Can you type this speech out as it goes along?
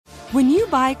When you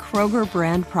buy Kroger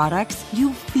brand products,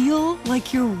 you feel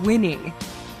like you're winning.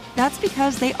 That's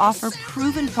because they offer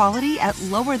proven quality at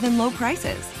lower than low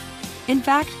prices. In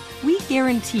fact, we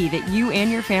guarantee that you and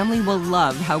your family will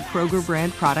love how Kroger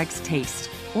brand products taste,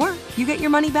 or you get your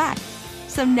money back.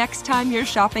 So next time you're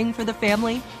shopping for the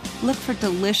family, look for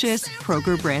delicious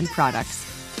Kroger brand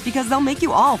products, because they'll make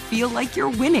you all feel like you're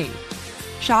winning.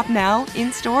 Shop now,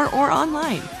 in-store, or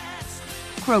online.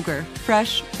 Kroger,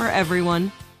 fresh for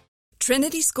everyone.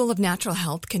 Trinity School of Natural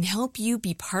Health can help you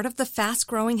be part of the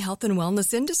fast-growing health and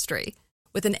wellness industry.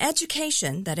 With an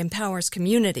education that empowers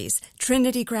communities,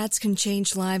 Trinity grads can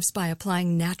change lives by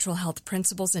applying natural health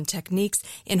principles and techniques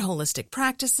in holistic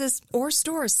practices or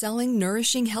stores selling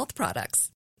nourishing health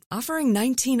products. Offering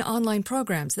 19 online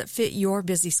programs that fit your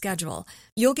busy schedule,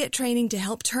 you'll get training to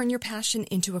help turn your passion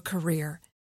into a career.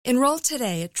 Enroll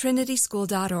today at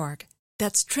trinityschool.org.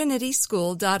 That's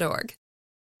trinityschool.org.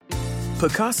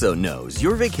 Picasso knows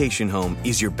your vacation home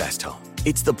is your best home.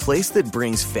 It's the place that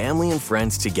brings family and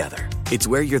friends together. It's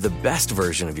where you're the best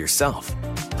version of yourself.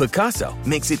 Picasso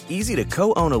makes it easy to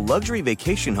co-own a luxury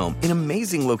vacation home in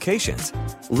amazing locations.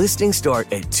 Listings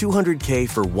start at $200K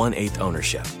for 1/8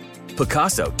 ownership.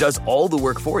 Picasso does all the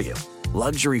work for you.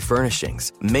 Luxury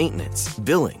furnishings, maintenance,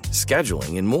 billing,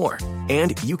 scheduling, and more.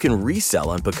 And you can resell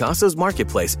on Picasso's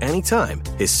marketplace anytime,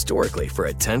 historically for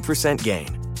a 10%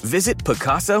 gain. Visit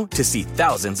Picasso to see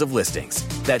thousands of listings.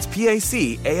 That's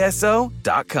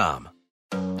PACASO.com.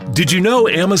 Did you know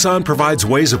Amazon provides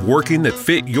ways of working that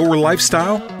fit your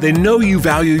lifestyle? They know you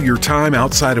value your time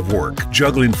outside of work,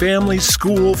 juggling family,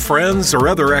 school, friends, or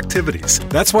other activities.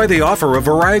 That's why they offer a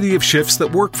variety of shifts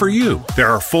that work for you. There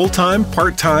are full-time,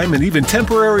 part-time, and even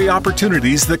temporary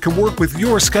opportunities that can work with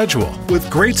your schedule, with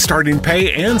great starting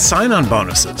pay and sign-on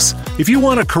bonuses. If you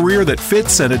want a career that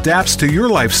fits and adapts to your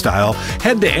lifestyle,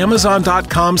 head to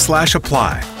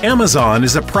Amazon.com/apply. Amazon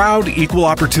is a proud equal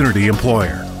opportunity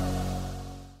employer.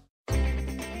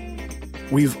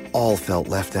 We've all felt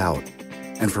left out.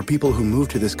 And for people who move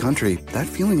to this country, that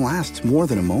feeling lasts more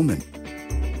than a moment.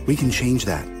 We can change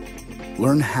that.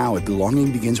 Learn how at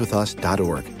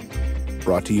belongingbeginswithus.org.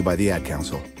 Brought to you by the Ad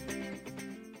Council.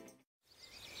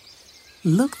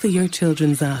 Look through your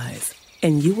children's eyes,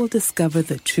 and you will discover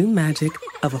the true magic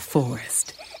of a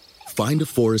forest. Find a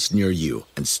forest near you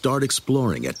and start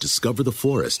exploring at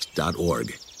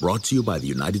discovertheforest.org. Brought to you by the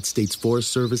United States Forest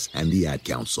Service and the Ad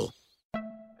Council.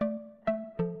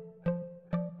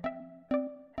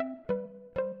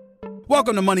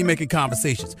 Welcome to Money Making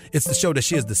Conversations. It's the show that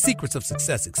shares the secrets of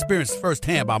success, experienced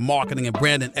firsthand by marketing and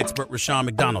branding expert Rushion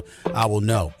McDonald. I will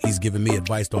know he's given me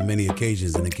advice on many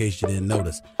occasions, and in case you didn't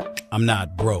notice, I'm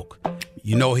not broke.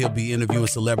 You know he'll be interviewing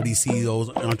celebrity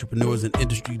CEOs, entrepreneurs, and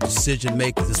industry decision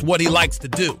makers. It's what he likes to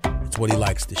do. It's what he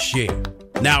likes to share.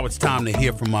 Now it's time to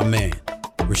hear from my man,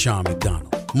 Rushion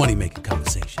McDonald. Money Making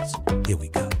Conversations. Here we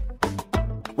go.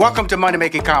 Welcome to Money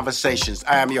Making Conversations.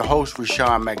 I am your host,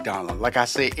 Rushion McDonald. Like I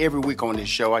say every week on this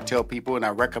show, I tell people and I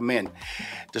recommend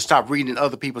to stop reading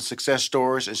other people's success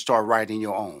stories and start writing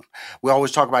your own. We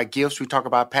always talk about gifts. We talk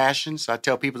about passions. I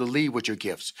tell people to lead with your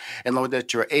gifts and know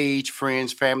that your age,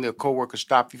 friends, family, or coworkers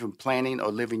stop you from planning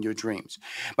or living your dreams.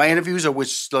 My interviews are with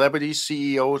celebrities,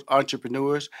 CEOs,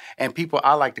 entrepreneurs, and people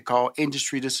I like to call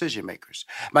industry decision makers.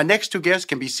 My next two guests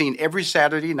can be seen every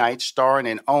Saturday night starring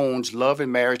in OWN's Love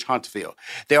and Marriage Huntsville.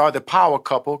 They are the power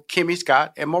couple, Kimmi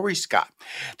Scott and Maurice Scott.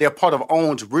 They are part of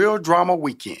OWN's Real Drama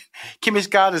Weekend. Kimmi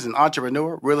Scott is an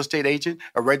entrepreneur, real estate agent,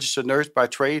 a registered nurse by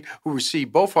trade who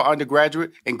received both her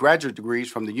undergraduate and graduate degrees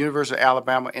from the University of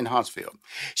Alabama in Huntsville.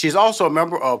 She is also a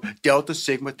member of Delta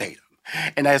Sigma Theta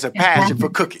and has a passion for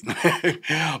cooking.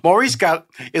 Maurice Scott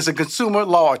is a consumer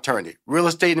law attorney, real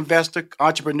estate investor,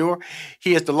 entrepreneur.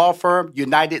 He is the law firm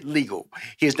United Legal.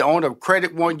 He is the owner of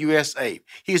Credit One USA.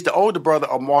 He is the older brother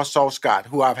of Marcel Scott,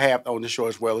 who I've had on the show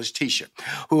as well as Tisha,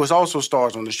 who is also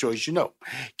stars on the show, as you know.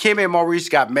 Kimmi and Maurice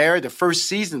got married the first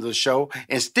season of the show,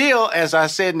 and still, as I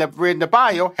said in the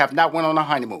bio, have not went on a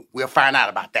honeymoon. We'll find out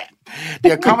about that.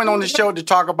 They're coming on the show to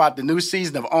talk about the new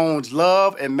season of OWN's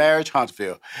Love and Marriage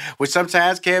Huntsville, which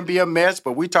sometimes can be a mess,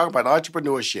 but we talk about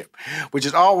entrepreneurship, which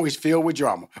is always filled with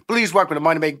drama. Please welcome to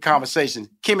Money Making Conversations,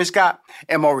 Kimmi Scott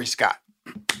and Maurice Scott.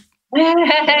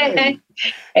 Hey,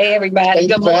 everybody.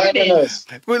 Good morning.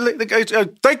 Well,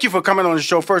 thank you for coming on the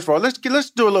show. First of all, let's do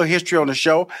a little history on the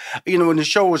show. You know, when the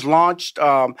show was launched,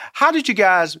 how did you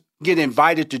guys get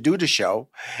invited to do the show,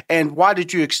 and why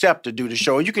did you accept to do the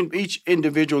show? And you can each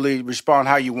individually respond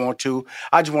how you want to.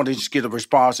 I just want to just get a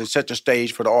response and set the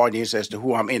stage for the audience as to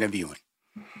who I'm interviewing.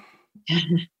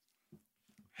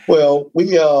 Well,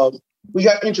 we got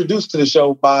introduced to the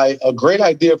show by a great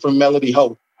idea from Melody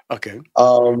Hope. Okay.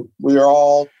 We're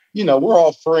all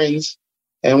friends,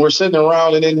 and we're sitting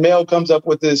around, and then Mel comes up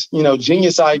with this,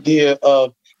 genius idea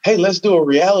of, hey, let's do a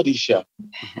reality show.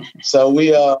 So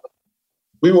we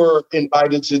were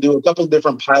invited to do a couple of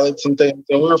different pilots and things,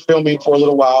 and we were filming for a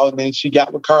little while, and then she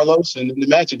got with Carlos, and the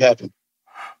magic happened.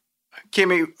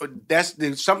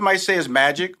 Kimmi, some might say it's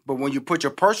magic, but when you put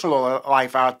your personal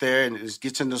life out there and it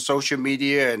gets into social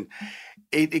media, and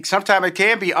sometimes it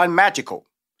can be unmagical.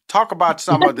 Talk about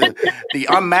some of the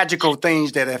unmagical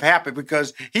things that have happened,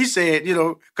 because he said,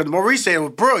 because Maurice said it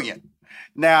was brilliant.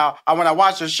 Now, when I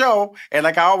watch the show, and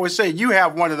like I always say, you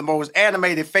have one of the most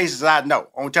animated faces I know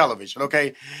on television,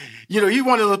 okay? You're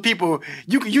one of those people,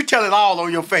 you tell it all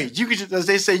on your face. You can just, as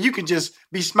they say, you can just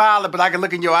be smiling, but I can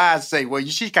look in your eyes and say, well,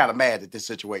 she's kind of mad at this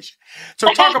situation.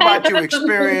 So talk about your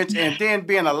experience and then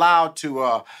being allowed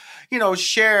to,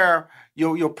 share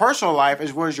your personal life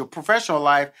as well as your professional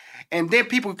life. And then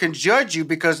people can judge you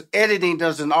because editing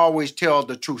doesn't always tell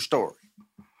the true story.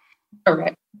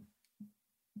 Correct.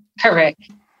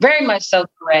 Very much so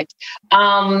correct.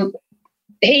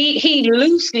 He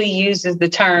loosely uses the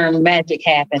term magic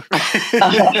happen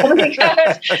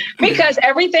because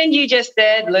everything you just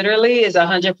said literally is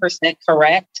 100%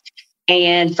 correct.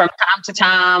 And from time to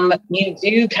time, you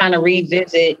do kind of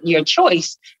revisit your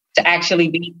choice to actually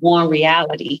be one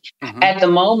reality. Mm-hmm. At the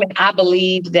moment, I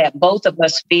believe that both of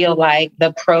us feel like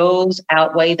the pros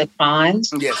outweigh the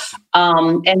cons. Yes.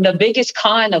 And the biggest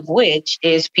con of which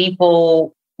is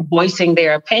people voicing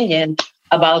their opinion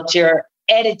about your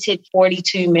edited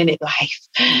 42-minute life.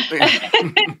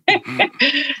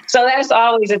 So that's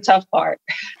always a tough part.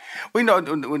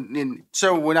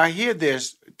 So when I hear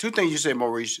this, two things you said,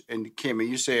 Maurice and Kimmi,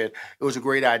 you said it was a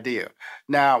great idea.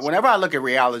 Now, whenever I look at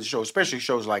reality shows, especially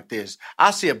shows like this,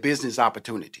 I see a business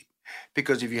opportunity.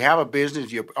 Because if you have a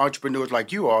business, you're entrepreneurs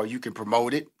like you are, you can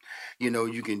promote it.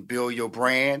 You can build your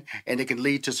brand, and it can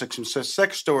lead to some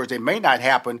success stories that may not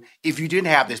happen if you didn't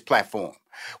have this platform.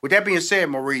 With that being said,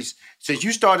 Maurice, since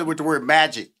you started with the word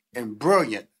magic and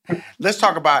brilliant, let's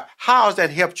talk about how has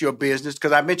that helped your business?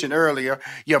 Because I mentioned earlier,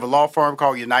 you have a law firm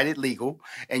called United Legal,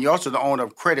 and you're also the owner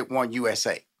of Credit One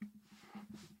USA.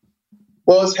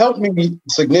 Well, it's helped me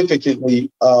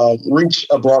significantly reach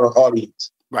a broader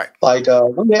audience. Right. Like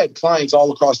we had clients all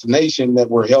across the nation that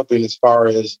were helping as far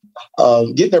as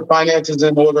get their finances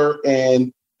in order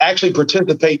and actually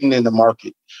participating in the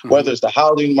market, whether it's the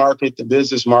housing market, the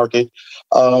business market,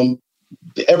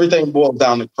 everything boils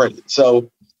down to credit.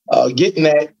 So getting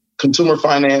that consumer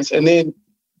finance and then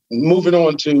moving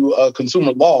on to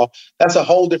consumer law, that's a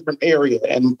whole different area.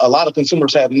 And a lot of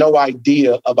consumers have no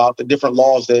idea about the different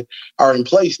laws that are in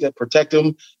place that protect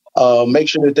them. Make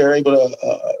sure that they're able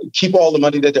to keep all the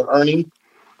money that they're earning.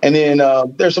 And then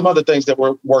there's some other things that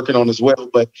we're working on as well.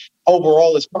 But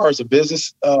overall, as far as the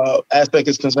business aspect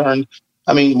is concerned,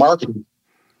 marketing.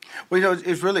 Well,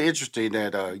 it's really interesting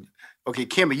that,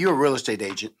 Kimmi, you're a real estate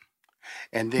agent.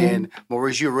 And then,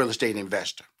 Maurice, you're a real estate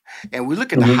investor. And we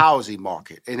look at the housing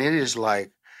market, and it is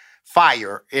like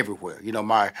fire everywhere.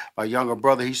 My younger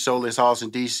brother, he sold his house in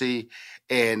D.C.,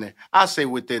 and I say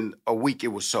within a week it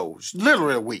was sold,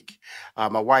 literally a week.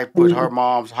 My wife put her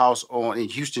mom's house on in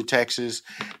Houston, Texas,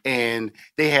 and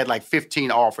they had like 15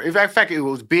 offers. In fact, it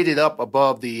was bidded up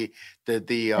above the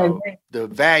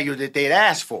value that they had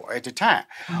asked for at the time.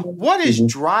 What is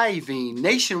driving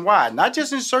nationwide, not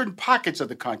just in certain pockets of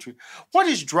the country, what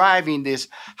is driving this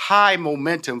high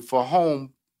momentum for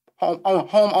home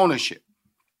ownership?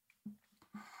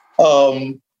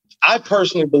 I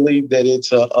personally believe that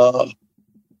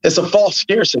it's a false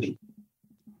scarcity.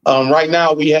 Right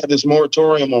now, we have this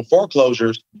moratorium on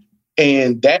foreclosures,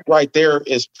 and that right there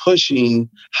is pushing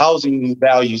housing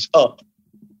values up.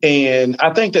 And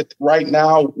I think that right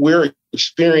now we're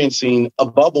experiencing a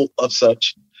bubble of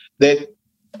such that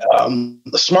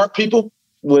smart people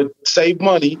would save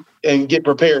money and get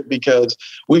prepared because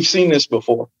we've seen this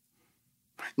before.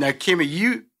 Now,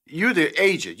 Kimmi, you're the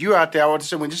agent. You out there, I want to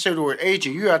say, when you say the word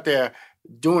agent, you out there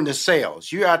doing the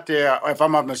sales. You out there, if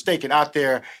I'm not mistaken, out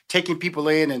there taking people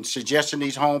in and suggesting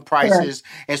these home prices.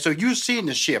 Right. And so you're seeing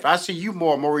the shift. I see you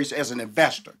more, Maurice, as an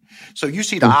investor. So you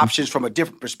see the options from a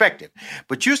different perspective.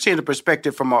 But you're seeing the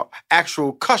perspective from an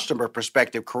actual customer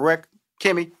perspective, correct,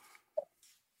 Kimmi?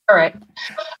 Correct.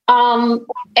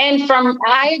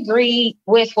 I agree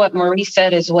with what Maurice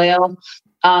said as well.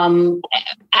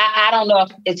 I don't know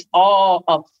if it's all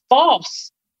a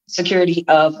false security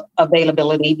of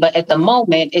availability, but at the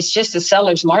moment, it's just a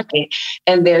seller's market.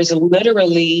 And there's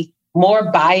literally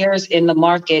more buyers in the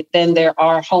market than there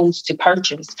are homes to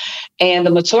purchase. And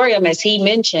the moratorium, as he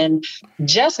mentioned,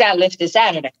 just got lifted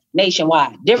Saturday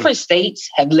nationwide. Different states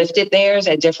have lifted theirs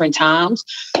at different times,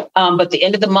 but the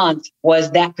end of the month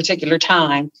was that particular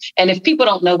time. And if people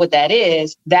don't know what that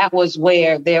is, that was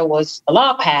where there was a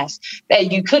law passed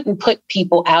that you couldn't put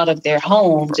people out of their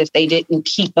homes if they didn't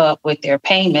keep up with their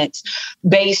payments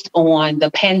based on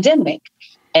the pandemic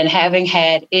and having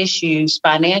had issues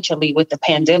financially with the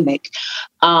pandemic.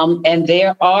 And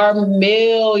there are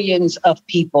millions of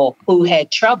people who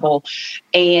had trouble,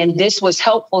 and this was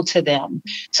helpful to them.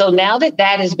 So now that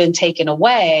that has been taken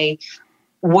away,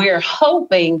 we're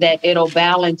hoping that it'll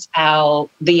balance out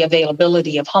the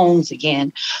availability of homes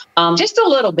again, just a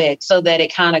little bit so that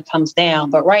it kind of comes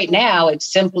down. But right now,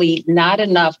 it's simply not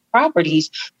enough properties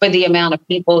for the amount of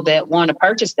people that want to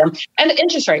purchase them. And the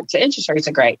interest rates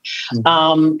are great.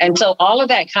 And so all of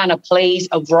that kind of plays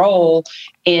a role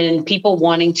in people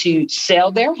wanting to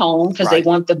sell their home because they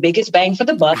want the biggest bang for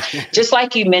the buck. Just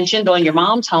like you mentioned on your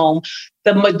mom's home,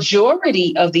 the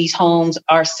majority of these homes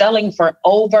are selling for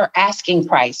over asking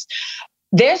price.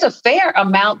 There's a fair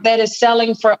amount that is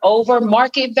selling for over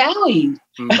market value.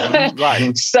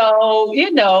 Right. So,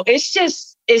 it's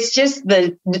just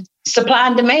the supply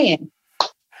and demand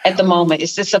at the moment.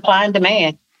 It's the supply and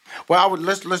demand. Well,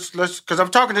 let's because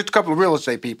I'm talking to a couple of real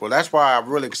estate people. That's why I'm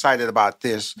really excited about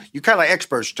this. You're kind of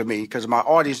experts to me because my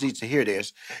audience needs to hear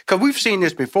this because we've seen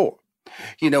this before.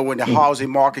 When the housing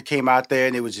market came out there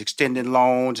and it was extending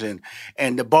loans and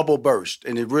the bubble burst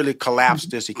and it really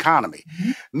collapsed this economy.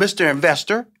 Mr.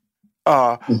 Investor,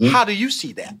 how do you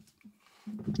see that?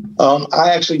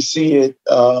 I actually see it.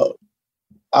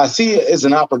 I see it as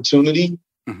an opportunity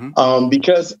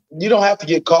because you don't have to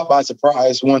get caught by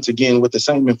surprise once again with the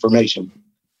same information.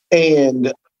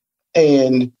 And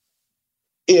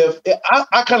if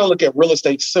I kind of look at real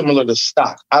estate similar to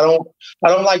stock, I don't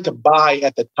like to buy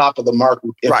at the top of the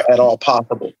market if at all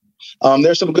possible.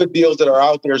 There's some good deals that are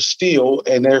out there still,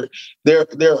 and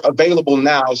they're available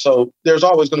now. So there's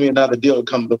always going to be another deal to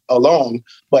come along.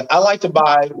 But I like to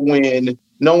buy when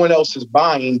no one else is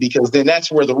buying because then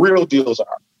that's where the real deals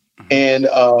are. And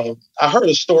I heard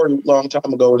a story a long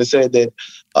time ago and it said that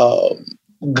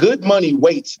good money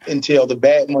waits until the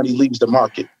bad money leaves the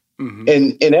market. And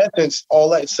in essence,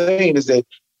 all that's saying is that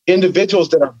individuals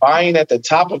that are buying at the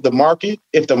top of the market,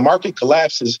 if the market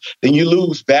collapses, then you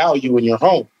lose value in your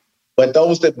home. But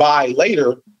those that buy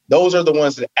later, those are the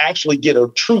ones that actually get a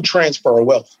true transfer of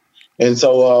wealth. And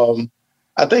so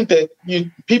I think that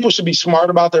people should be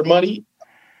smart about their money.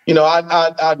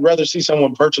 I'd rather see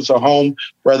someone purchase a home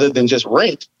rather than just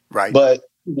rent. Right. But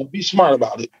be smart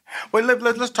about it. Well,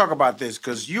 let's talk about this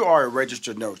because you are a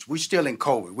registered nurse. We're still in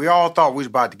COVID. We all thought we was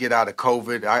about to get out of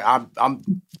COVID.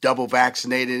 I'm double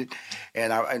vaccinated,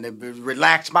 and it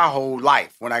relaxed my whole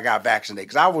life when I got vaccinated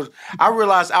because I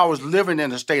realized I was living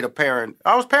in a state of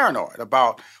I was paranoid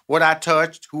about what I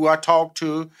touched, who I talked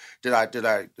to,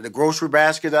 the grocery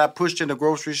basket that I pushed in the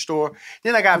grocery store.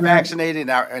 Then I got vaccinated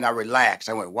and I relaxed.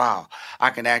 I went, wow,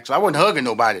 I wasn't hugging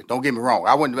nobody. Don't get me wrong.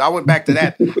 I went back to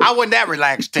that. I wasn't that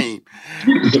relaxed team.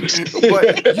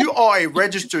 But you are a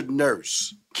registered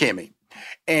nurse, Kimmi.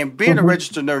 And being a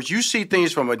registered nurse, you see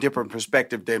things from a different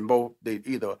perspective than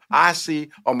either I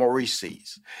see or Maurice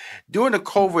sees. During the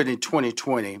COVID in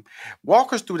 2020,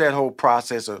 walk us through that whole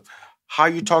process of how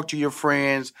you talk to your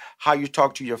friends, how you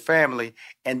talk to your family,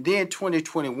 and then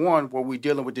 2021, where we're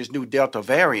dealing with this new Delta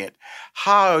variant,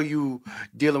 how are you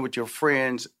dealing with your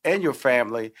friends and your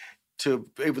family to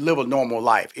live a normal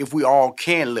life, if we all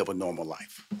can live a normal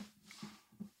life?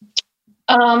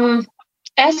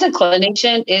 As a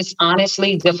clinician, it's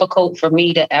honestly difficult for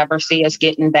me to ever see us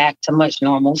getting back to much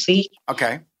normalcy.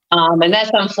 Okay. And that's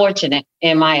unfortunate,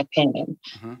 in my opinion.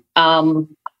 I'm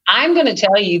going to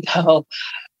tell you, though,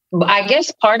 I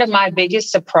guess part of my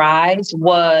biggest surprise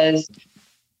was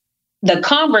the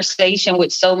conversation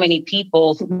with so many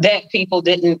people that people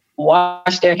didn't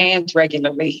wash their hands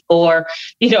regularly or,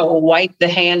 wipe the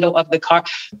handle of the car.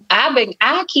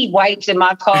 I keep wipes in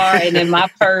my car and in my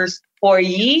purse for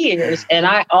years, and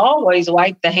I always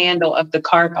wipe the handle of the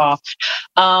cart off.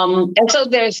 And so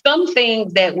there's some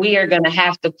things that we are going to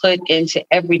have to put into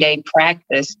everyday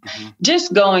practice,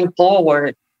 just going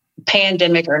forward,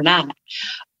 pandemic or not.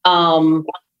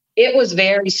 It was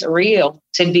very surreal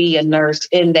to be a nurse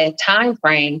in that time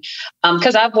frame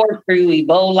because I've worked through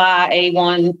Ebola,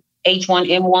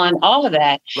 H1N1, all of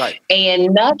that. Right.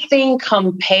 And nothing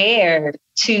compared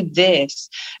to this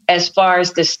as far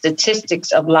as the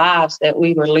statistics of lives that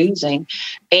we were losing.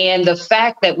 And the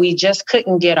fact that we just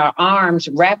couldn't get our arms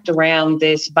wrapped around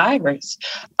this virus.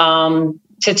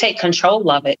 to take control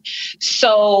of it.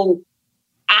 So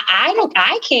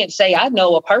I can't say I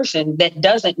know a person that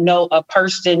doesn't know a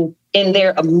person in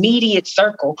their immediate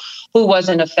circle who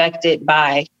wasn't affected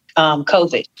by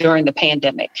COVID during the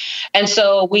pandemic. And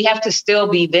so we have to still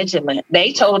be vigilant.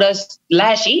 They told us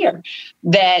last year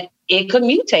that it could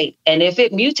mutate. And if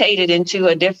it mutated into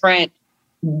a different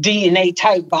DNA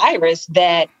type virus,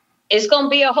 that it's going to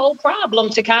be a whole problem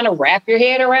to kind of wrap your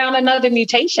head around another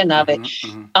mutation of it.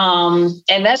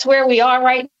 And that's where we are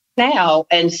right now.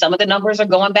 And some of the numbers are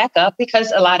going back up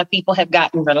because a lot of people have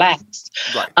gotten relaxed.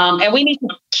 Right. And we need to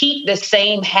keep the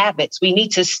same habits. We need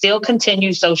to still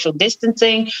continue social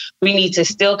distancing. We need to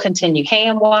still continue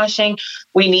hand washing.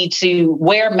 We need to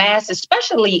wear masks,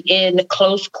 especially in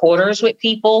close quarters with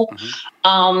people.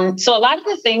 So a lot of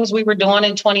the things we were doing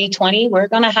in 2020, we're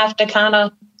going to have to kind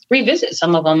of revisit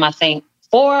some of them, I think,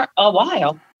 for a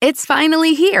while. It's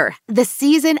finally here, the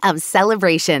season of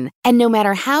celebration. And no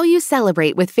matter how you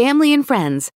celebrate with family and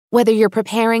friends, whether you're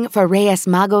preparing for Reyes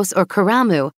Magos or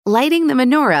Karamu, lighting the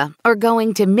menorah, or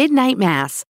going to midnight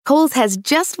mass, Kohl's has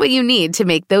just what you need to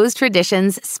make those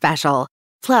traditions special.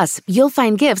 Plus, you'll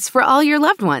find gifts for all your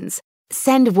loved ones.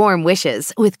 Send warm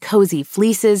wishes with cozy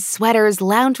fleeces, sweaters,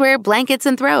 loungewear, blankets,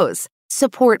 and throws.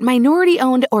 Support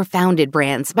minority-owned or founded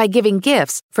brands by giving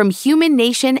gifts from Human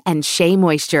Nation and Shea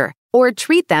Moisture. Or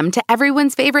treat them to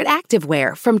everyone's favorite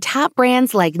activewear from top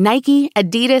brands like Nike,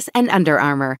 Adidas, and Under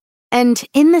Armour. And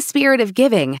in the spirit of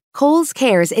giving, Kohl's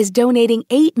Cares is donating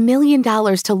 $8 million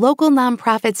to local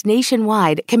nonprofits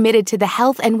nationwide committed to the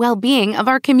health and well-being of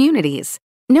our communities.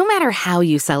 No matter how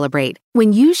you celebrate,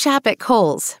 when you shop at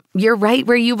Kohl's, you're right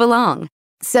where you belong.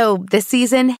 So this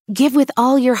season, give with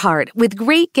all your heart with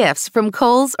great gifts from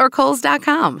Kohl's or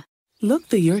Kohls.com. Look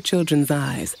through your children's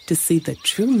eyes to see the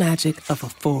true magic of a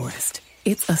forest.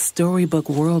 It's a storybook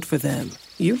world for them.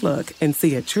 You look and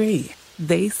see a tree.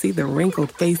 They see the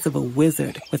wrinkled face of a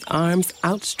wizard with arms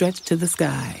outstretched to the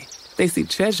sky. They see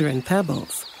treasure in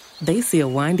pebbles. They see a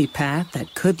windy path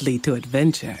that could lead to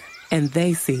adventure. And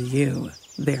they see you,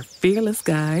 their fearless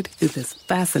guide through this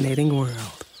fascinating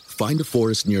world. Find a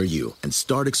forest near you and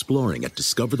start exploring at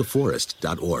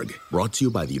discovertheforest.org. Brought to you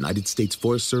by the United States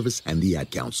Forest Service and the Ad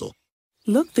Council.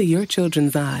 Look through your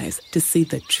children's eyes to see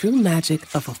the true magic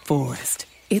of a forest.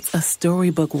 It's a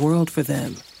storybook world for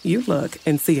them. You look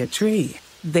and see a tree.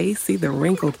 They see the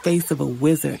wrinkled face of a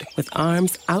wizard with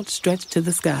arms outstretched to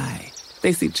the sky.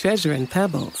 They see treasure in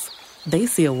pebbles. They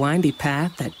see a windy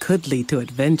path that could lead to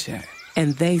adventure.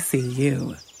 And they see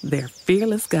you, their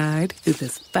fearless guide through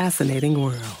this fascinating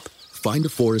world. Find a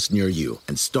forest near you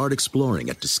and start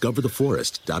exploring at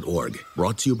discovertheforest.org.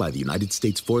 Brought to you by the United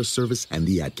States Forest Service and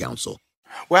the Ad Council.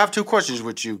 Well, I have two questions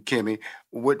with you, Kimmi,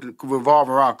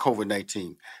 revolving around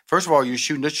COVID-19. First of all, you're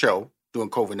shooting a show during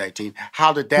COVID-19.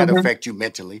 How did that affect you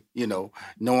mentally,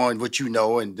 knowing what you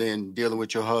know and then dealing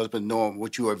with your husband, knowing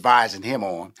what you're advising him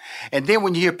on? And then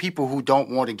when you hear people who don't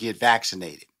want to get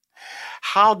vaccinated,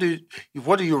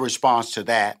 what are your response to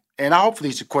that? And hopefully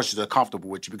these questions are comfortable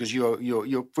with you because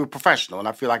you're a professional, and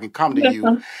I feel I can come to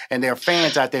you, and there are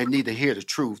fans out there who need to hear the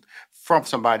truth from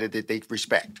somebody that they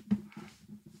respect.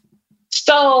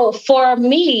 So for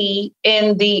me,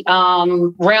 in the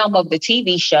realm of the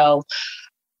TV show,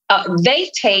 they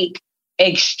take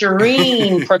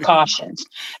extreme precautions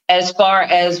as far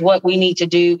as what we need to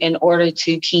do in order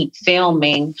to keep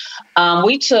filming.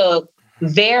 We took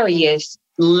various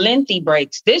lengthy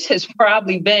breaks. This has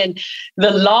probably been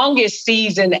the longest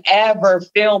season ever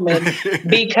filming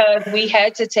because we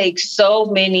had to take so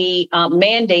many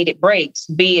mandated breaks,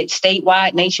 be it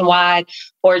statewide, nationwide,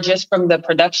 or just from the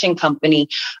production company.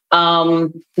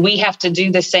 We have to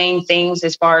do the same things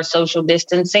as far as social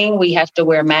distancing. We have to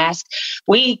wear masks.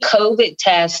 We COVID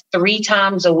test 3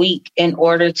 times a week in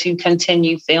order to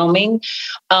continue filming.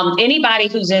 Anybody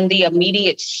who's in the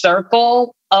immediate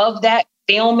circle of that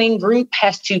filming group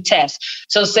has to test.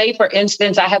 So say, for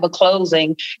instance, I have a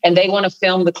closing and they want to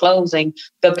film the closing.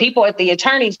 The people at the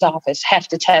attorney's office have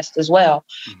to test as well.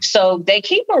 So they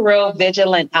keep a real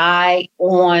vigilant eye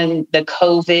on the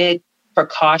COVID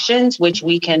precautions, which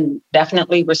we can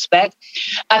definitely respect.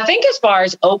 I think as far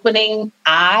as opening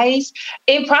eyes,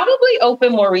 it probably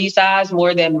opened Maurice's eyes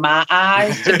more than my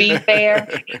eyes, to be fair,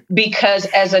 because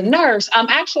as a nurse, I'm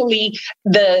actually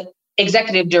the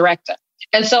executive director.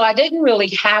 And so I didn't really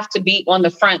have to be on the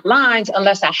front lines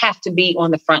unless I have to be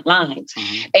on the front lines.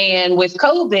 And with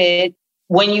COVID,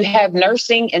 when you have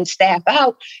nursing and staff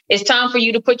out, it's time for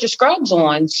you to put your scrubs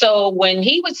on. So when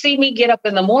he would see me get up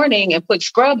in the morning and put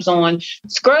scrubs on,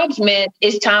 scrubs meant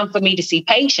it's time for me to see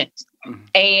patients.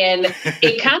 And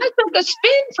it kind of took a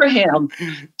spin for him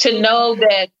to know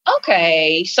that,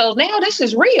 okay, so now this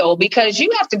is real, because you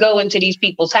have to go into these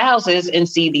people's houses and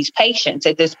see these patients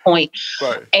at this point.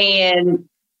 Right. And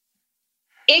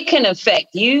it can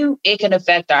affect you. It can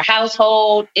affect our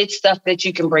household. It's stuff that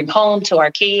you can bring home to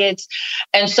our kids.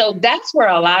 And so that's where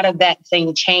a lot of that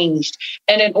thing changed.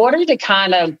 And in order to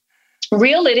kind of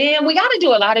reel it in, we got to do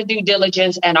a lot of due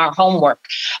diligence and our homework.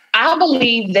 I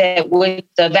believe that with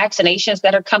the vaccinations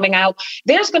that are coming out,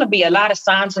 there's going to be a lot of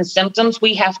signs and symptoms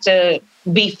we have to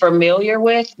be familiar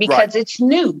with, because it's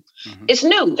new. It's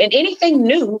new. And anything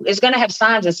new is going to have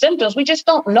signs and symptoms. We just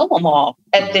don't know them all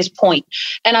at this point.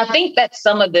 And I think that's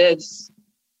some of the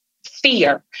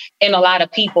fear in a lot of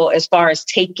people as far as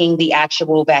taking the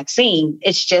actual vaccine.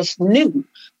 It's just new.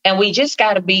 And we just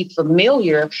got to be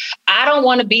familiar. I don't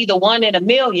want to be the one in a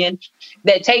million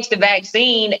that takes the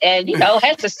vaccine and,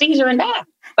 has a seizure and die.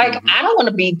 Like, I don't want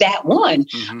to be that one.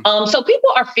 So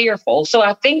people are fearful. So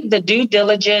I think the due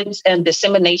diligence and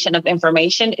dissemination of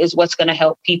information is what's going to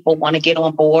help people want to get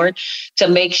on board to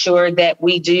make sure that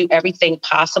we do everything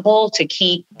possible to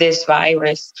keep this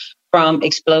virus from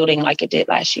exploding like it did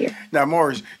last year. Now,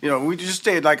 Maurice, we just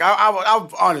stayed, like, I'm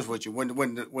honest with you. When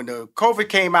the COVID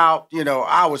came out,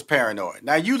 I was paranoid.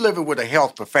 Now, you living with a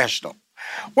health professional.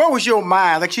 What was your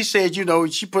mind? Like she said,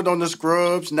 she put on the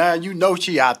scrubs. Now,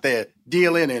 she out there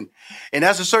dealing, and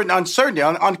that's a certain uncertainty,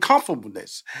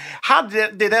 uncomfortableness. How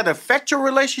did that affect your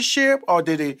relationship, or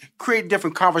did it create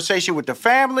different conversation with the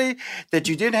family that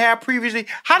you didn't have previously?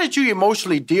 How did you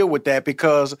emotionally deal with that?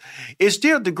 Because it's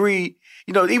still a degree,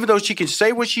 even though she can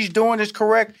say what she's doing is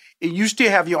correct, you still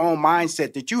have your own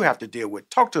mindset that you have to deal with.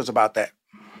 Talk to us about that.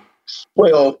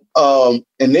 Well,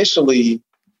 initially,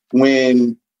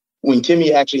 when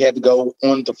Kimmi actually had to go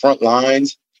on the front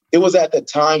lines, it was at the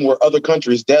time where other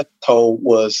countries' death toll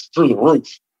was through the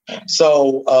roof.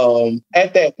 So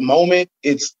at that moment,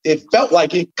 it felt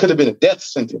like it could have been a death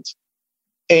sentence.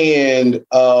 And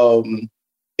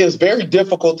it was very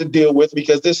difficult to deal with,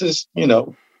 because this is,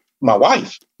 my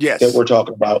wife that we're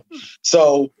talking about.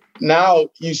 So now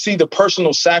you see the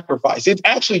personal sacrifice. It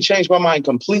actually changed my mind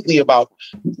completely about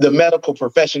the medical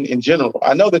profession in general.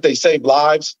 I know that they save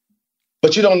lives,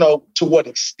 but you don't know to what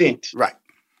extent. Right.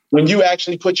 When you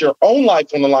actually put your own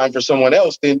life on the line for someone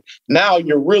else, then now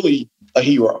you're really a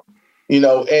hero,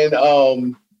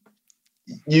 and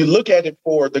you look at it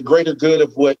for the greater good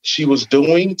of what she was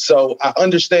doing. So I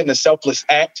understand the selfless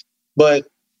act, but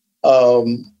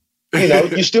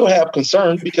you still have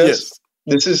concern, because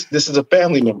this is a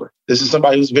family member. This is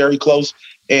somebody who's very close,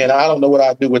 and I don't know what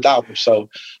I'd do without her. So,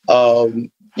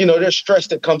 there's stress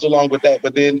that comes along with that.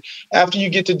 But then after you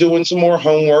get to doing some more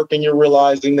homework and you're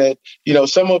realizing that,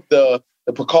 some of the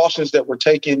precautions that were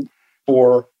taken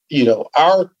for,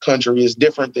 our country is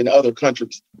different than other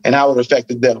countries, and how it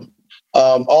affected them.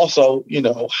 Also,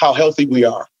 how healthy we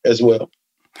are as well.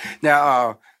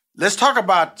 Now, let's talk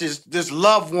about this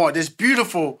loved one, this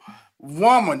beautiful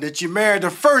woman that you married the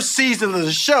first season of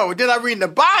the show. Then I read in the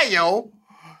bio,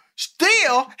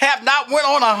 still have not went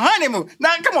on a honeymoon.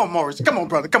 Now, come on, Maurice. Come on,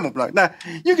 brother. Come on, brother. Now,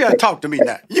 you got to talk to me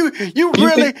now. You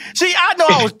really... See, I know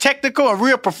I was technical and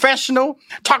real professional.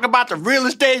 Talk about the real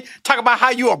estate. Talk about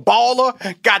how you a baller.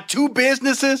 Got 2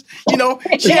 businesses.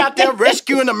 She out there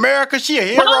rescuing America. She a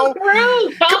hero. Come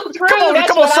on,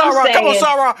 Sarah. Come on,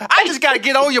 Sarah. I just got to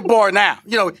get on your board now.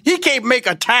 He can't make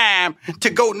a time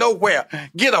to go nowhere.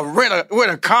 Get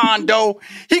a condo.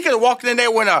 He could have walked in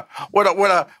there with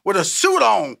a suit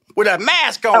on, with a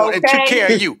mask on, and took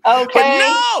care of you. Okay. But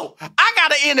no, I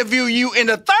got to interview you in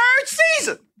the 3rd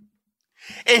season.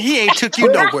 And he ain't took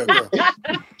you nowhere, girl.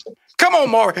 Come on,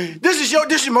 Maurice. This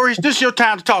is Maurice. This is your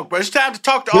time to talk, bro. It's time to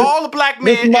talk to all the black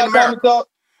men in America.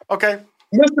 Okay.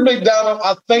 Mr. McDonald,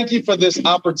 I thank you for this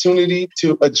opportunity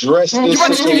to address this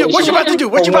situation. What you about to do?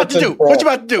 What you about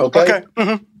to do? Okay.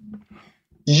 Mm-hmm.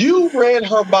 You read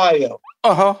her bio.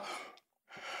 Uh-huh.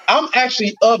 I'm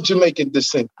actually of Jamaican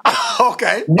descent.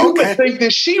 Okay. You would think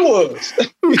that she was.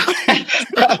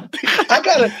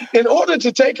 In order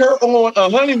to take her on a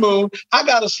honeymoon, I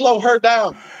got to slow her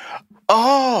down.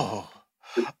 Oh,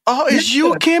 is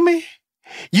you, Kimmi?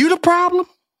 You the problem,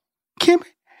 Kimmi?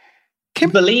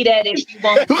 Believe that if you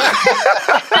want.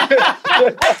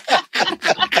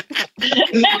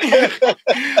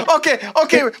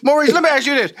 Okay, Maurice, let me ask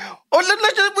you this.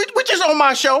 We just on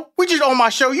my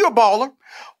show. You're a baller.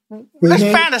 Let's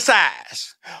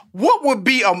fantasize. What would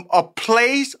be a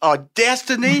place, a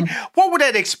destiny? What would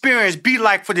that experience be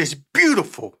like for this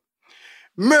beautiful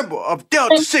member of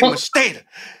Delta Sigma Theta,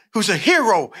 who's a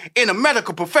hero in the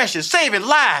medical profession, saving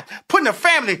lives, putting a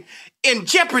family in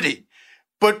jeopardy,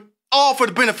 but all for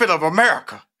the benefit of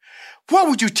America. Where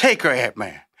would you take her at,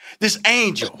 man? This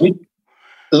angel.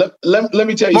 Let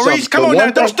me tell you Maurice, something. come on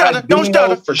now. Don't stutter. Don't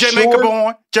stutter. Jamaica sure,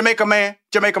 born. Jamaica man.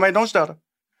 Don't stutter.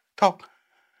 Talk.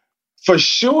 For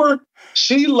sure,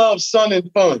 she loves sun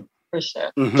and fun. For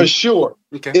sure. Mm-hmm. For sure.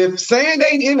 Okay. If sand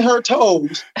ain't in her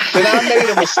toes, then I made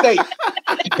a mistake.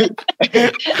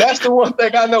 That's the one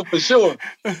thing I know for sure.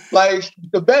 Like,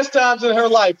 the best times in her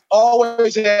life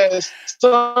always has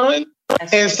sun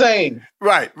and sand.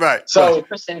 Right. So,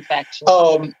 100%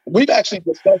 factual. we've actually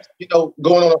discussed,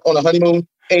 going on a honeymoon,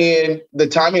 and the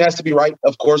timing has to be right,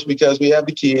 of course, because we have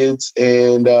the kids,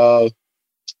 and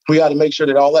we got to make sure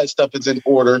that all that stuff is in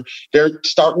order. They're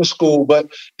starting school, but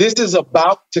this is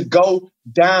about to go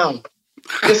down.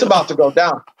 It's about to go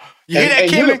down. You hear that,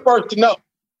 Kimmi? You're the first to know.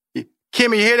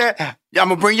 Kimmi, you hear that? I'm going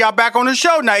to bring y'all back on the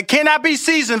show now. It cannot be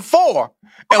season 4,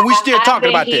 and we still talking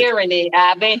about this.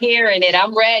 I've been hearing it.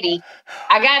 I'm ready.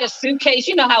 I got a suitcase.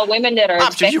 You know how women that are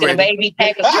expecting a baby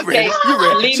pack a suitcase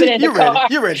and leave it in the car.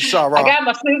 You ready, Sarah? I got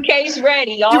my suitcase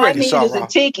ready. All I need is a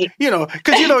ticket.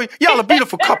 Because y'all a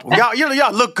beautiful couple.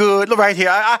 Y'all look good. Look right here.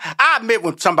 I admit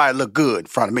when somebody look good in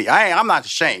front of me. I'm not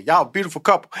ashamed. Y'all a beautiful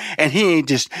couple, and he ain't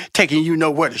just taking you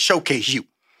nowhere to showcase you.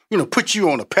 Put you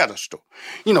on a pedestal.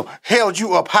 Held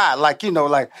you up high like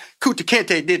Kunta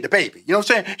Kinte did the baby. You know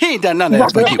what I'm saying? He ain't done none of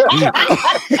that for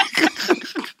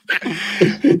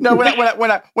you. Now, when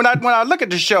I look at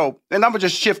the show, and I'm gonna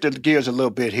just shift the gears a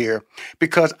little bit here,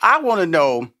 because I want to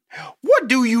know, what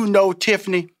do you know,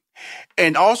 Tiffany,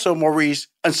 and also Maurice,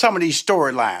 and some of these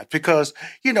storylines? Because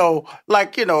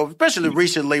especially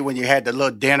recently when you had the little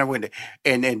dinner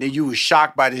and you were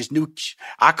shocked by this new,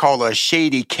 I call her a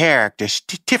shady character,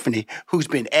 Tiffany, who's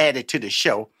been added to the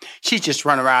show. She's just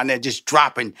running around there just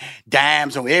dropping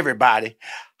dimes on everybody,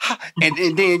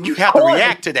 and then you have to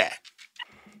react to that.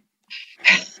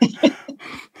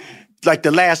 Like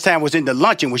the last time was in the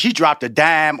luncheon when she dropped a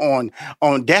dime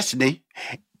on Destiny,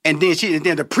 and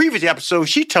then the previous episode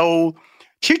she told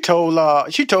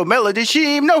Melody she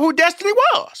didn't even know who Destiny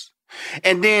was,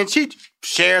 and then she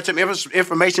shared some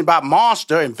information about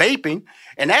Monster and vaping,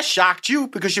 and that shocked you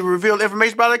because she revealed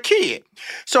information about a kid.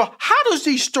 So how does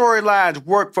these storylines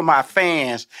work for my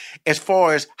fans? As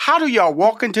far as how do y'all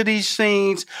walk into these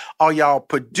scenes? Are y'all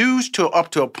produced up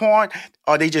to a point?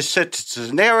 Are they just set to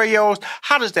scenarios?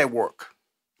 How does that work?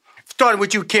 Starting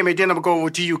with you, Kimmi, then I'm going to go over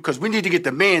to you because we need to get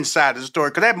the men's side of the story,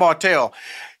 because that Martell,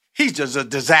 he's just a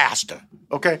disaster,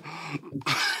 okay?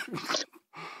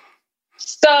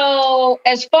 So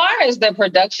as far as the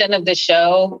production of the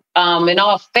show, in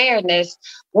all fairness,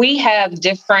 we have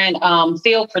different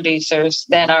field producers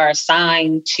that are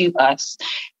assigned to us.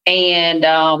 And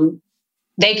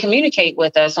they communicate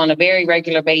with us on a very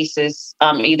regular basis,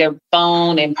 either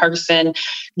phone, in person,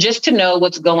 just to know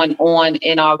what's going on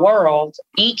in our world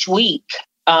each week,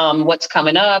 what's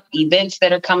coming up, events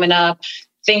that are coming up,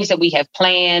 things that we have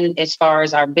planned as far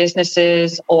as our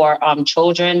businesses or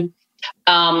children.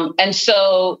 And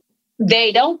so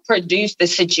they don't produce the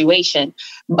situation.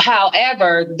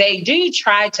 However, they do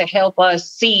try to help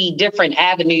us see different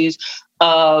avenues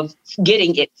of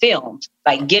getting it filmed,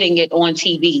 like getting it on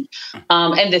TV.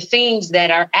 And the things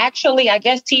that are actually, I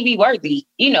guess, TV worthy,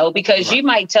 because you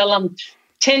might tell them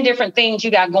 10 different things you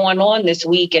got going on this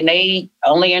week and they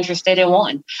only interested in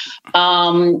one.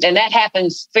 And that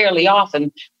happens fairly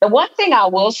often. The one thing I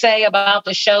will say about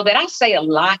the show that I say a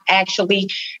lot actually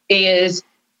is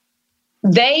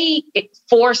they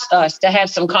force us to have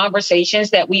some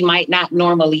conversations that we might not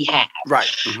normally have. Right.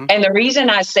 Mm-hmm. And the reason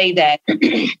I say that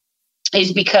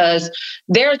is because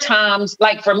there are times,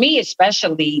 like for me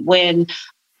especially, when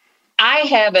I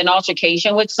have an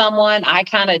altercation with someone, I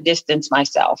kind of distance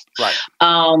myself. Right.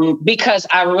 Because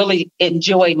I really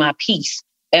enjoy my peace.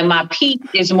 And my peace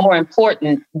is more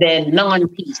important than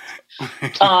non-peace.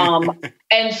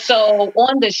 And so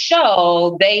on the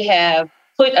show, they have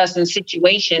put us in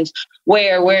situations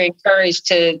where we're encouraged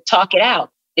to talk it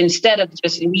out instead of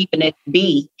just leaving it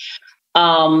be.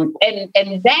 And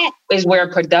that is where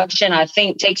production, I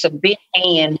think, takes a big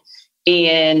hand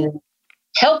in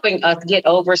helping us get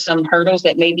over some hurdles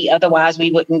that maybe otherwise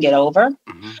we wouldn't get over.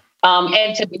 Mm-hmm.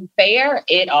 And to be fair,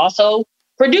 it also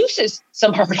produces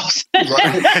some hurdles.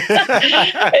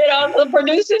 It also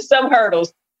produces some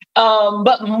hurdles.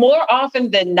 But more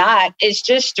often than not, it's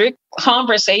just strict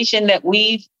conversation that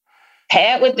we've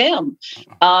had with them.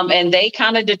 And they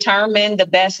kind of determine the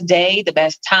best day, the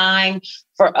best time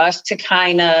for us to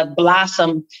kind of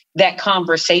blossom that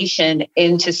conversation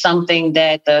into something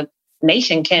that the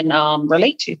nation can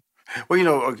relate to.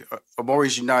 Well,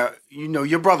 Maurice,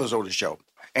 your brother's on the show.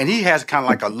 And he has kind of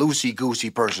like a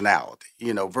loosey-goosey personality,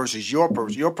 versus your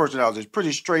personality is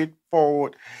pretty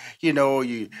straightforward.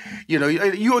 You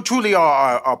truly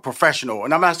are a professional.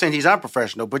 And I'm not saying he's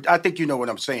unprofessional, but I think you know what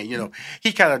I'm saying.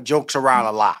 He kind of jokes around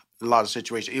a lot of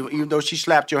situations. Even though she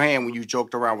slapped your hand when you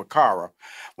joked around with Cara,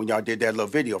 when y'all did that little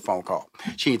video phone call.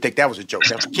 She didn't think that was a joke.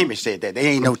 That's what Kimmi said that. There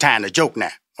ain't no time to joke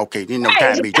now. Okay, there ain't no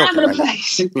time to be joking right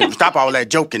now. Stop all that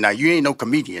joking now. You ain't no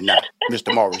comedian now,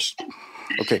 Mr. Maurice.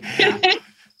 Okay.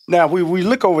 Now, we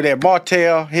look over there.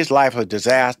 Martell, his life is a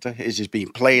disaster. It's just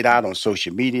being played out on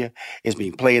social media. It's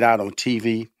being played out on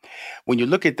TV. When you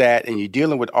look at that and you're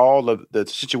dealing with all of the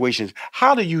situations,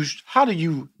 how do you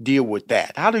deal with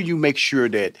that? How do you make sure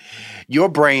that your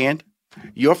brand,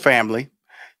 your family,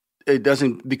 it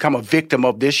doesn't become a victim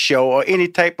of this show or any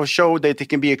type of show that they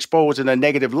can be exposed in a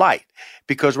negative light?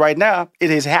 Because right now it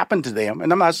has happened to them.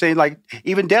 And I'm not saying like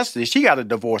even Destiny, she got a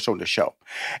divorce on the show.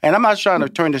 And I'm not trying to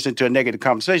turn this into a negative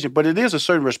conversation, but it is a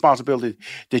certain responsibility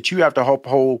that you have to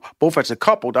hold both as a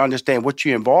couple to understand what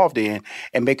you're involved in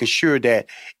and making sure that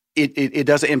it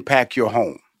doesn't impact your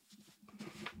home.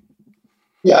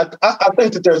 Yeah, I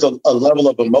think that there's a level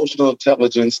of emotional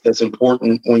intelligence that's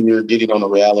important when you're getting on a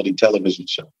reality television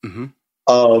show.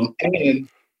 Mm-hmm. And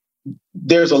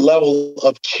there's a level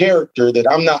of character that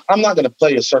I'm not going to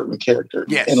play a certain character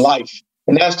in life.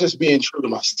 And that's just being true to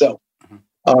myself,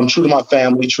 true to my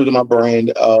family, true to my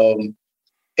brand.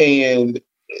 And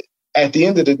at the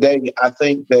end of the day, I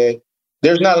think that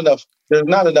there's not enough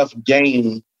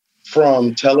gain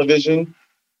from television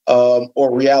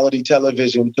or reality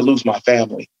television to lose my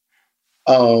family.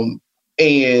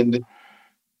 And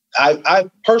I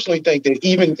personally think that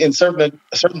even in certain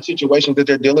situations that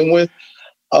they're dealing with,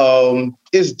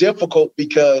 is difficult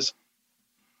because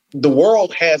the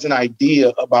world has an idea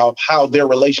about how their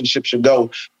relationship should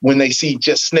go when they see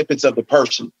just snippets of the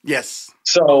person. Yes.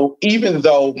 So even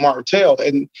though Martell,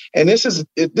 and this is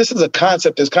a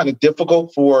concept that's kind of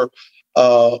difficult for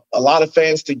a lot of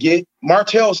fans to get.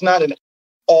 Martell's not an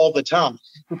all the time,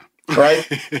 right?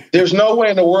 There's no way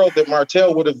in the world that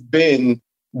Martell would have been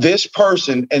this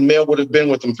person and Mel would have been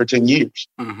with him for 10 years,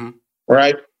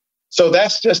 right? So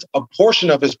that's just a portion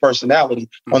of his personality.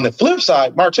 On the flip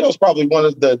side, Martell's probably one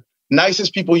of the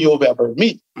nicest people you'll ever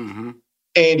meet. And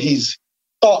he's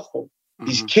thoughtful.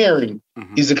 He's caring.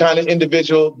 He's the kind of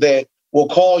individual that will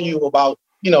call you about,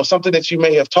 something that you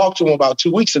may have talked to him about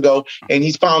 2 weeks ago, and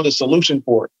he's found a solution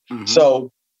for it.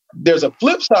 So there's a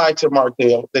flip side to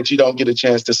Martell that you don't get a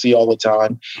chance to see all the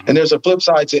time. And there's a flip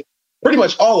side to pretty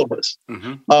much all of us.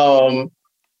 I'm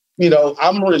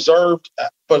reserved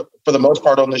for the most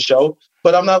part on the show,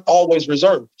 but I'm not always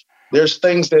reserved. There's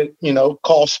things that,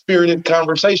 call spirited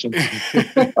conversations.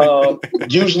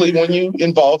 Usually when you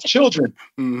involve children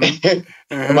and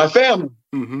my family,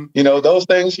 those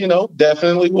things,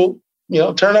 definitely will,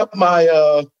 turn up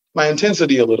my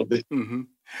intensity a little bit.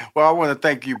 Well, I want to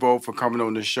thank you both for coming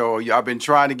on the show. I've been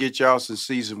trying to get y'all since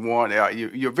season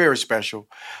 1. You're very special.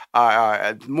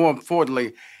 More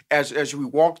importantly, as we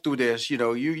walk through this,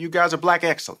 you guys are Black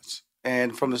excellence.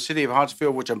 And from the city of Huntsville,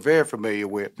 which I'm very familiar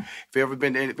with.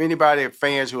 If anybody,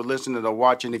 fans who are listening or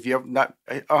watching, if you have not,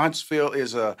 Huntsville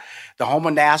is the home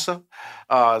of NASA.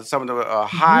 Some of the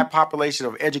high population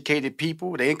of educated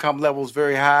people. The income level is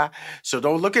very high. So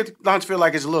don't look at Huntsville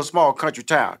like it's a little small country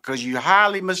town, because you're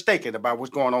highly mistaken about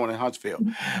what's going on in Huntsville.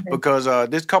 Because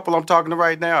this couple I'm talking to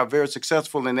right now are very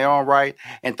successful in their own right.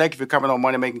 And thank you for coming on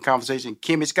Money Making Conversation.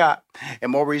 Kimmi Scott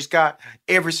and Maurice Scott.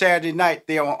 Every Saturday night,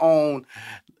 they're on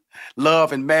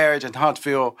Love and Marriage in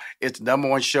Huntsville. It's the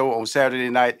 #1 show on Saturday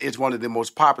night. It's one of the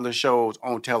most popular shows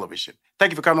on television.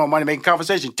 Thank you for coming on Money Making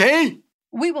Conversation. Team!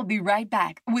 We will be right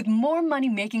back with more Money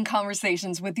Making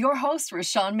Conversations with your host,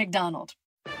 Rashawn McDonald.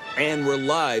 And we're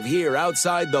live here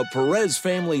outside the Perez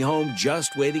family home,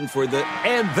 just waiting for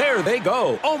and there they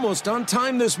go. Almost on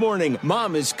time this morning.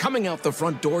 Mom is coming out the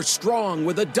front door strong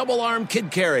with a double-arm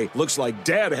kid carry. Looks like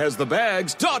Dad has the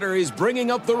bags. Daughter is bringing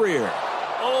up the rear.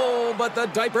 Oh, but the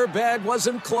diaper bag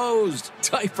wasn't closed.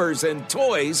 Diapers and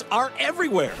toys are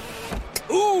everywhere.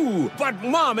 Ooh, but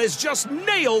Mom has just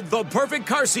nailed the perfect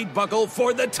car seat buckle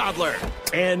for the toddler.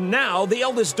 And now the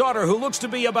eldest daughter, who looks to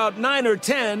be about 9 or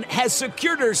 10, has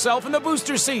secured herself in the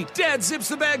booster seat. Dad zips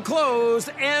the bag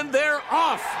closed, and they're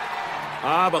off.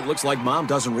 But looks like Mom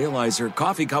doesn't realize her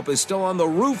coffee cup is still on the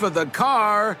roof of the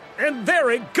car. And there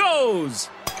it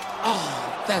goes.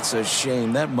 Oh, that's a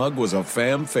shame. That mug was a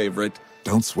fam favorite.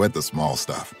 Don't sweat the small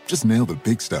stuff. Just nail the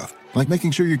big stuff. Like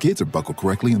making sure your kids are buckled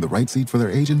correctly in the right seat for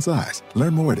their age and size.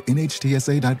 Learn more at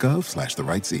nhtsa.gov/the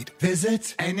right seat.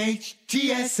 Visit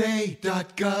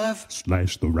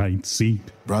nhtsa.gov/the right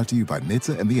seat. Brought to you by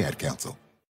NHTSA and the Ad Council.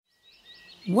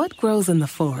 What grows in the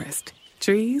forest?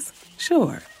 Trees?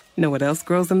 Sure. Know what else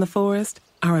grows in the forest?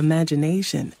 Our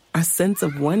imagination, our sense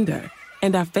of wonder,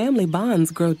 and our family bonds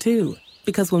grow too.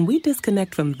 Because when we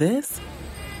disconnect from this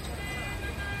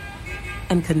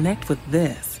and connect with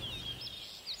this,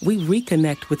 we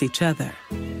reconnect with each other.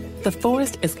 The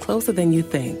forest is closer than you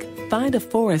think. Find a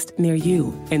forest near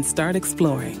you and start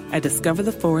exploring at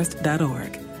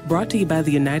discovertheforest.org. Brought to you by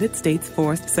the United States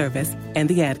Forest Service and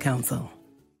the Ad Council.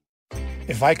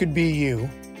 If I could be you.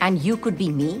 And you could be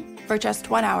me for just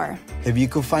 1 hour. If you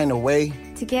could find a way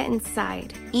to get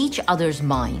inside each other's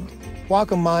mind.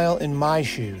 Walk a mile in my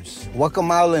shoes. Walk a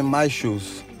mile in my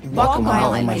shoes. Walk a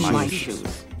mile in my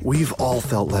shoes. We've all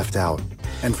felt left out.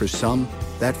 And for some,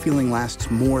 that feeling lasts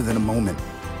more than a moment.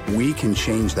 We can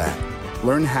change that.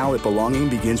 Learn how at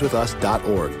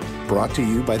belongingbeginswithus.org. Brought to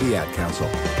you by the Ad Council.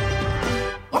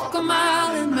 Walk a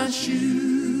mile in my shoes.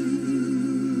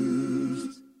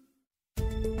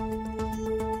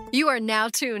 You are now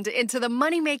tuned into the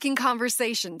Money-Making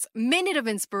Conversations, Minute of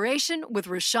Inspiration with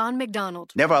Rushion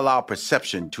McDonald. Never allow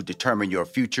perception to determine your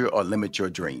future or limit your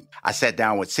dream. I sat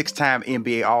down with six-time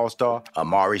NBA All-Star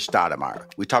Maurice.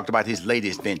 We talked about his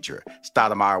latest venture,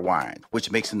 Stoudemire Wine,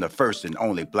 which makes him the first and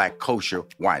only black kosher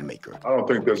winemaker. I don't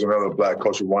think there's another black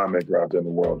kosher winemaker out there in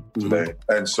the world today.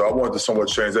 And so I wanted to somewhat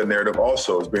change that narrative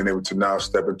also, as being able to now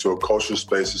step into a kosher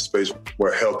space, a space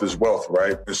where health is wealth,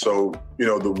 right? And so,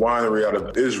 the winery out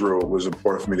of Israel was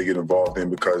important for me to get involved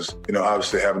in because,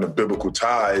 obviously having the biblical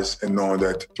ties and knowing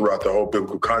that throughout the whole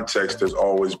biblical context, there's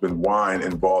always been wine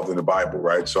involved in the Bible,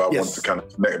 right? So I wanted to kind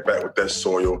of connect back with that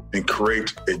soil and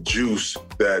create a juice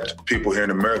that people here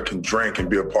in America can drink and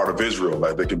be a part of Israel.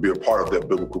 Like they can be a part of that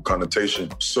biblical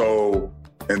connotation. So,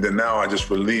 and then now I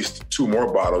just released 2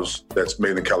 more bottles that's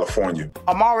made in California.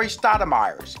 Amari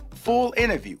Stoudemire's full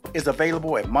interview is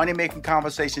available at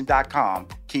moneymakingconversation.com.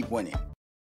 Keep winning.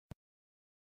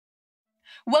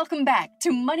 Welcome back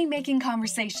to Money-Making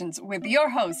Conversations with your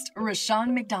host,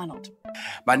 Rushion McDonald.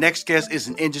 My next guest is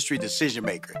an industry decision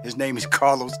maker. His name is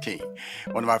Carlos King,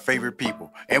 one of my favorite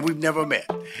people, and we've never met.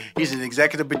 He's an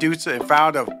executive producer and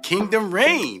founder of Kingdom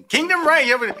Reign. Kingdom Reign,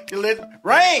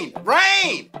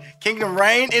 Kingdom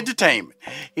Reign Entertainment.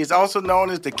 He's also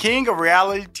known as the King of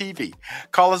Reality TV.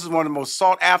 Carlos is one of the most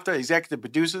sought-after executive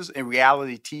producers in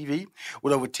reality TV.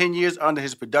 With over 10 years under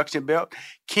his production belt,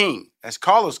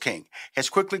 Carlos King, has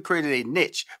quickly created a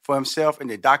niche for himself in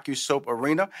the docu-soap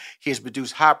arena. He has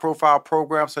produced high-profile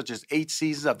programs such as 8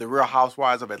 seasons of The Real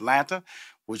Housewives of Atlanta,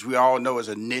 which we all know is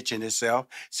a niche in itself.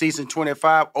 Season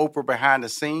 25, Oprah Behind the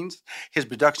Scenes. His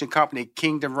production company,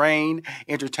 Kingdom Reign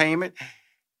Entertainment,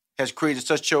 has created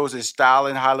such shows as Style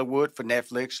in Hollywood for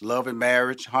Netflix, Love and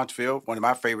Marriage, Huntsville, one of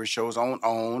my favorite shows,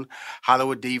 OWN,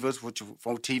 Hollywood Divas, which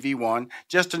from TV One,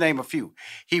 just to name a few.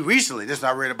 He recently, this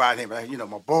I read about him,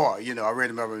 my boy, I read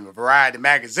him in Variety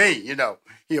magazine,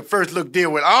 he a first look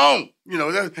deal with OWN.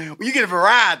 When you get a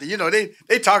Variety,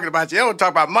 they talking about you. They don't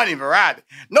talk about money in Variety.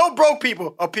 No broke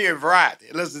people appear in Variety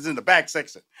unless it's in the back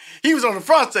section. He was on the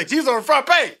front section. He was on the front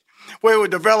page, where it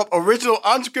would develop original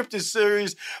unscripted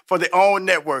series for their own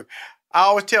network. I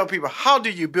always tell people, how do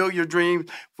you build your dreams?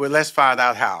 Well, let's find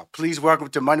out how. Please welcome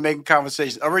to Money Making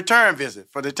Conversations, a return visit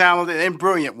for the talented and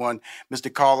brilliant one,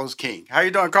 Mr. Carlos King. How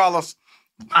you doing, Carlos?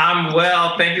 I'm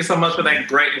well. Thank you so much for that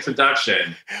great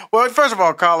introduction. Well, first of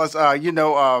all, Carlos,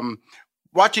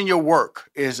 watching your work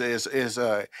is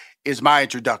my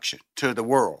introduction to the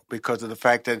world because of the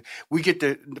fact that we get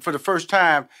to, for the first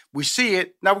time, we see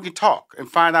it, now we can talk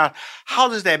and find out how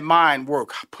does that mind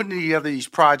work, putting together these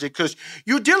projects, because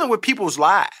you're dealing with people's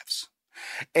lives.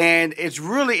 And it's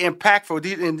really impactful.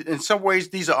 In some ways,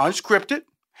 these are unscripted.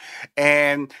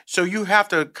 And so you have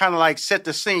to kind of like set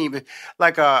the scene.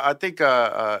 Like I think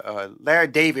Larry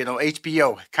David on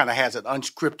HBO kind of has an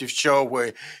unscripted show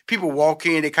where people walk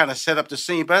in, they kind of set up the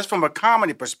scene, but that's from a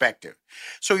comedy perspective.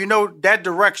 So you know that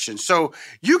direction. So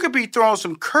you could be throwing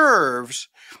some curves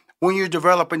when you're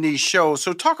developing these shows.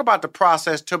 So talk about the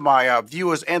process to my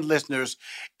viewers and listeners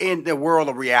in the world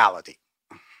of reality.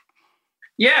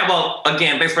 Yeah, well,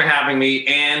 again, thanks for having me.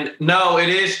 And no, it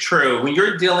is true. When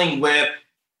you're dealing with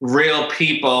real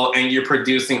people and you're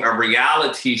producing a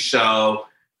reality show,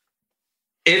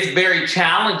 it's very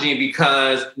challenging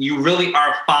because you really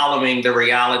are following the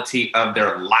reality of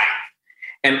their life.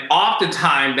 And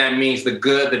oftentimes that means the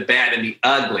good, the bad, and the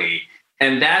ugly.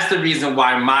 And that's the reason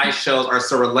why my shows are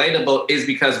so relatable, is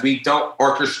because we don't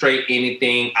orchestrate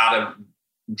anything out of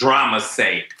drama's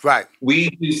sake. Right.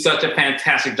 We do such a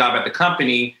fantastic job at the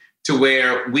company to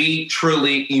where we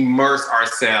truly immerse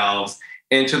ourselves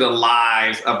into the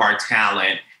lives of our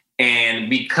talent. And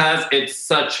because it's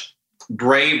such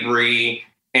bravery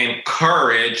and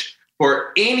courage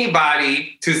for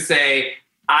anybody to say,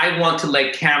 I want to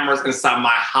lay cameras inside my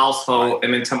household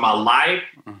and into my life.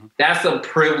 That's a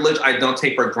privilege I don't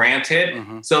take for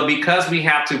granted. So because we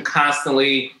have to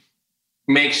constantly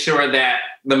make sure that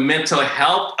the mental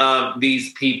health of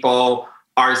these people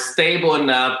are stable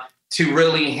enough to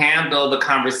really handle the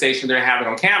conversation they're having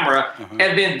on camera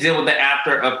and then deal with the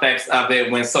after effects of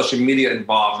it when social media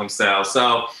involves themselves.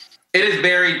 So it is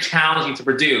very challenging to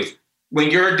produce. When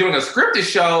you're doing a scripted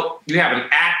show, you have an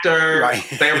actor,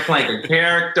 they're playing a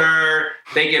character,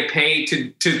 they get paid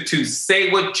to say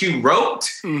what you wrote,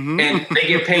 and they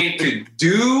get paid to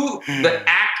do the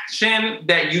action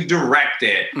that you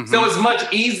directed. So it's much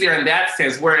easier in that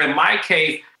sense, where in my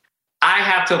case, I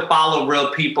have to follow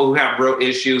real people who have real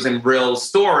issues and real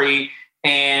story.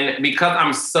 And because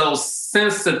I'm so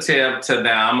sensitive to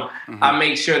them, I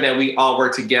make sure that we all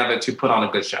work together to put on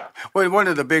a good show. Well, one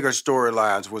of the bigger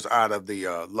storylines was out of the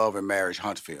Love and Marriage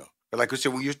Huntsville. But like I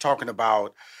said, when you're talking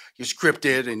about you're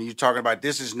scripted and you're talking about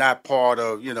this is not part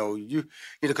of,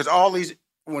 because all these,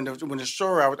 when the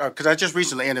story, because I just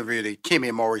recently interviewed Kimmi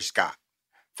and Maurice Scott.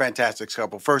 Fantastic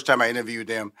couple. First time I interviewed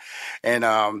them. And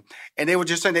they were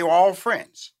just saying they were all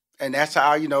friends. And that's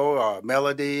how,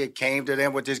 Melody came to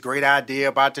them with this great idea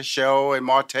about the show and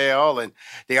Martell. And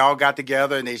they all got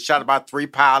together and they shot about 3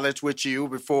 pilots with you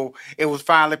before it was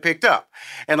finally picked up.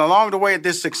 And along the way of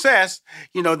this success,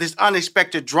 this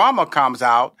unexpected drama comes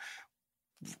out,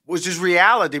 which is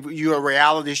reality. You're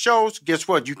reality shows. Guess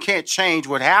what? You can't change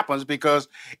what happens because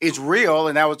it's real.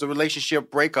 And that was the relationship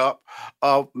breakup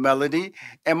of Melody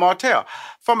and Martell.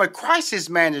 From a crisis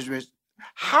management,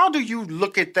 how do you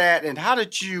look at that, and how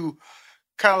did you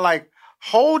kind of like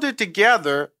hold it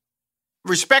together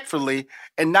respectfully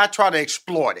and not try to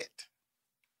exploit it?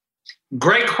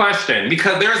 Great question,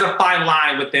 because there's a fine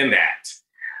line within that.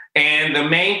 And the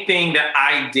main thing that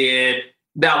I did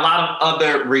that a lot of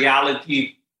other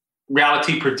reality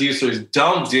producers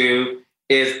don't do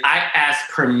is I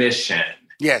asked permission.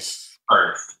 Yes.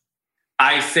 First.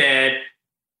 I said,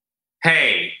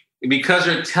 hey, because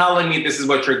you're telling me this is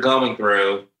what you're going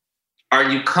through,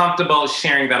 are you comfortable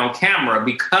sharing that on camera?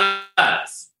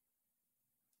 Because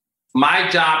my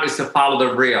job is to follow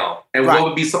the real. And what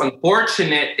would be so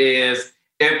unfortunate is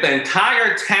if the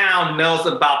entire town knows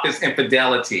about this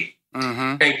infidelity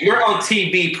and you're on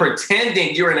TV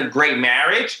pretending you're in a great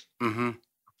marriage,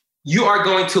 you are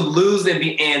going to lose in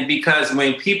the end, because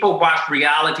when people watch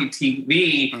reality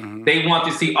TV, they want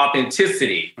to see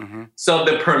authenticity. So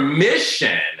the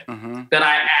permission that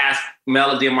I asked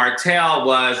Melody and Martell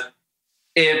was,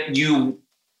 if you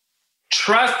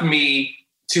trust me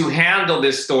to handle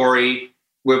this story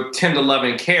with tender love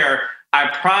and care, I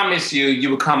promise you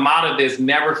will come out of this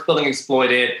never feeling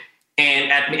exploited.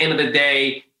 And at the end of the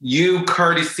day, you,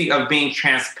 courtesy of being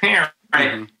transparent,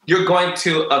 you're going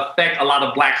to affect a lot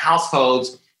of Black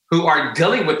households who are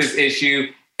dealing with this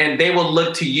issue, and they will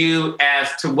look to you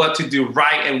as to what to do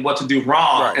right and what to do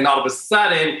wrong. And all of a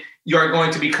sudden, you're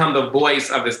going to become the voice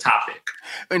of this topic.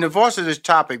 And the voice of this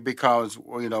topic becomes,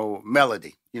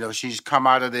 Melody. She's come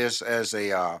out of this as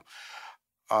a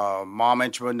mom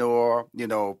entrepreneur,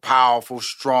 powerful,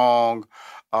 strong,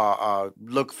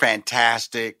 look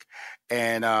fantastic.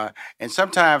 And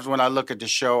sometimes when I look at the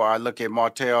show, I look at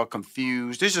Martell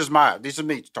confused. This is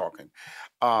me talking.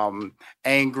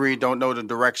 Angry, don't know the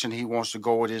direction he wants to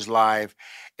go with his life.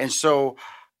 And so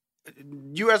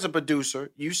you as a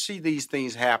producer, you see these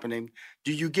things happening.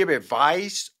 Do you give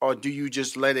advice, or do you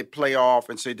just let it play off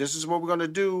and say, this is what we're going to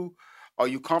do? Are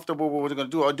you comfortable with what we're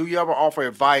going to do? Or do you ever offer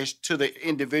advice to the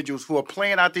individuals who are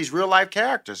playing out these real life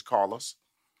characters, Carlos?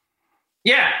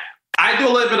 Yeah, I do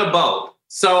a little bit of both.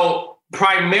 So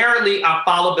primarily, I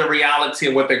follow the reality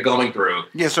of what they're going through.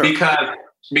 Yes, sir.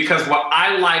 Because what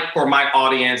I like for my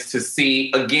audience to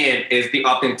see, again, is the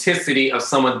authenticity of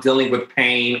someone dealing with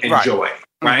pain and joy,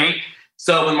 right?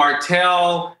 So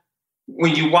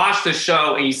when you watch the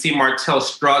show and you see Martell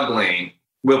struggling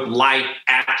with life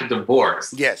after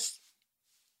divorce, yes,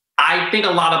 I think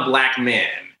a lot of Black men,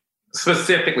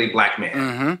 specifically Black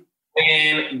men,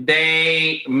 and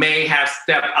they may have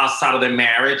stepped outside of their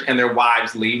marriage and their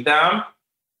wives leave them,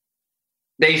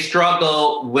 they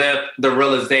struggle with the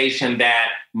realization that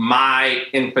my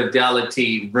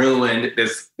infidelity ruined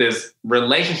this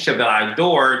relationship that I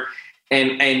adored.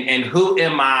 And who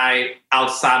am I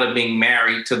outside of being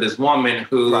married to this woman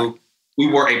who we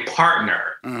were a partner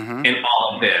in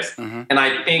all of this? And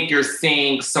I think you're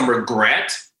seeing some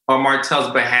regret on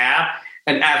Martell's behalf.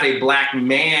 And as a Black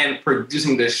man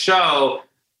producing this show,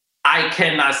 I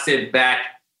cannot sit back,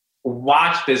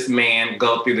 watch this man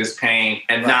go through this pain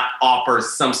and not offer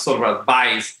some sort of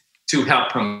advice to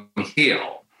help him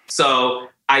heal. So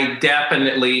I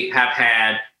definitely have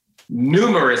had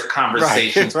numerous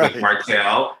conversations with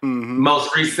Martell,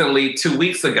 most recently 2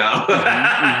 weeks ago,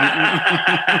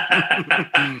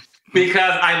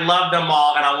 because I love them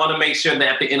all and I want to make sure that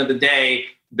at the end of the day,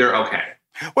 they're okay.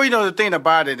 Well, the thing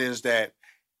about it is that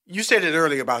you said it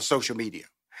earlier about social media,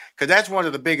 because that's one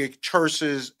of the biggest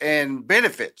curses and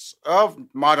benefits of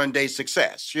modern day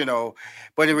success,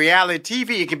 But in reality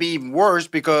TV, it can be even worse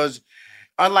because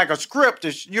unlike a script,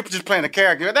 you're just playing a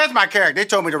character. That's my character. They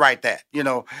told me to write that,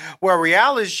 Where a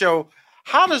reality show,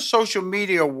 how does social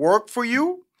media work for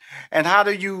you? And how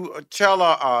do you tell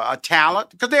a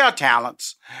talent? Because they are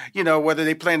talents, whether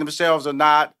they play themselves or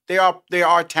not, they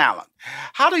are talent.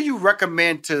 How do you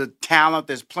recommend to talent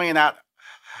that's playing out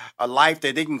a life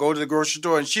that they can go to the grocery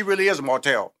store and she really is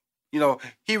Martell?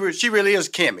 She really is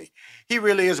Kimmi. He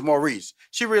really is Maurice.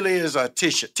 She really is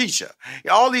Tisha.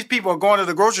 All these people are going to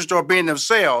the grocery store being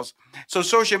themselves. So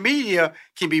social media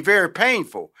can be very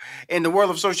painful. In the world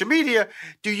of social media,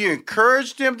 do you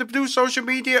encourage them to do social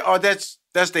media, or that's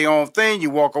their own thing?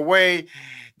 You walk away.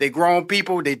 They grown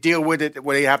people. They deal with it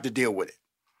where they have to deal with it.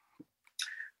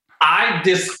 I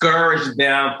discourage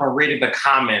them from reading the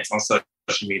comments on social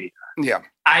media. Yeah.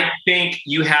 I think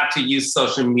you have to use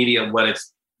social media what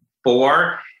it's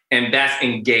for, and that's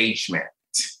engagement.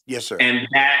 Yes, sir. And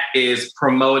that is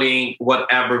promoting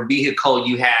whatever vehicle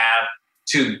you have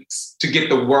to get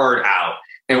the word out.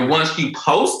 And once you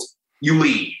post, you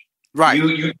leave. Right.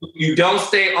 You don't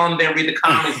stay on there and read the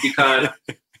comments, because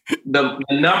the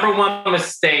number one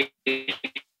mistake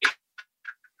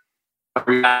a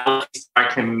reality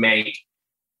star can make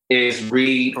is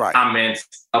read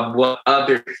comments of what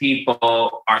other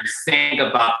people are saying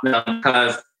about them.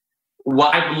 Because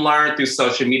what I've learned through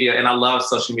social media, and I love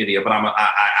social media, but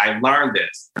I learned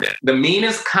this: the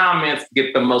meanest comments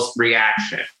get the most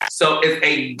reaction. So it's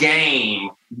a game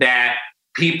that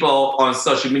people on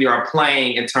social media are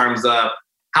playing in terms of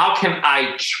how can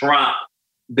I trump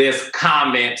this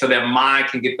comment so that mine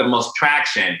can get the most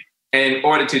traction. And in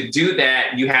order to do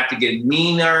that, you have to get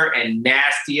meaner and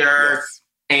nastier. Yes.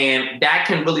 And that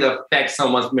can really affect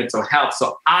someone's mental health.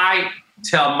 So I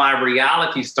tell my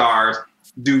reality stars,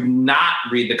 do not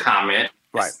read the comment,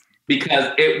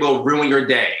 because it will ruin your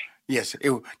day. Yes, it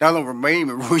will not only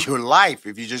ruin your life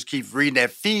if you just keep reading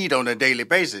that feed on a daily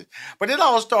basis. But it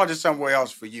all started somewhere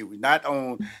else for you.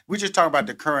 We just talking about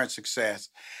the current success.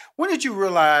 When did you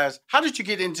realize, how did you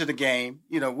get into the game?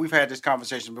 We've had this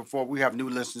conversation before. We have new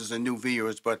listeners and new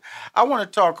viewers, but I want to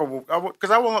talk,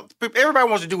 because everybody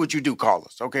wants to do what you do,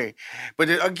 Carlos, okay? But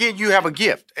again, you have a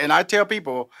gift. And I tell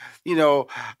people,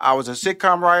 I was a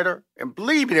sitcom writer, and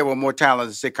believe me, there were more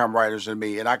talented sitcom writers than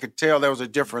me. And I could tell there was a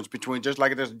difference between, just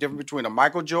like there's a difference between a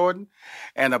Michael Jordan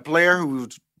and a player who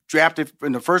was drafted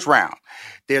in the first round.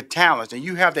 They're talents, and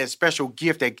you have that special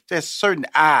gift, that certain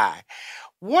eye.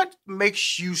 What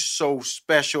makes you so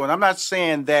special? And I'm not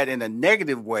saying that in a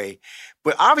negative way,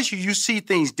 but obviously you see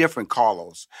things different,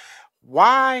 Carlos.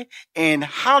 Why and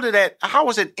how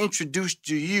was it introduced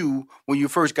to you when you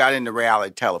first got into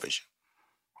reality television?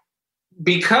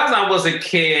 Because I was a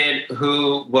kid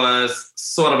who was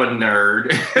sort of a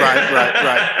nerd.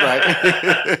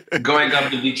 Right. Growing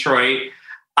up in Detroit,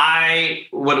 I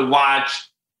would watch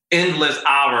endless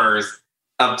hours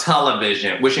of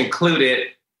television, which included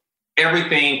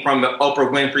everything from the Oprah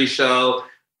Winfrey Show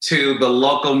to the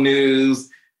local news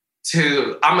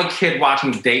to, I'm a kid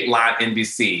watching Dateline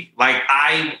NBC. Like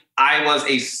I was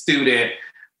a student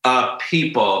of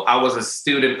people. I was a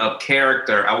student of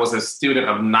character. I was a student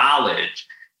of knowledge.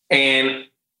 And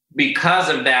because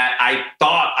of that, I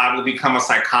thought I would become a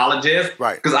psychologist,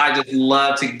 because I just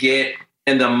love to get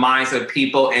in the minds of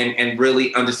people and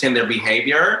really understand their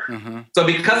behavior. Mm-hmm. So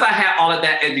because I had all of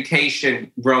that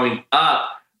education growing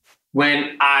up,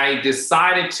 when I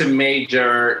decided to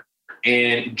major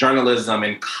in journalism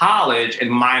in college and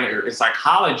minor in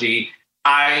psychology,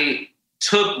 I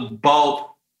took both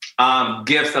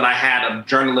gifts that I had of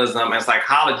journalism and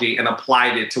psychology and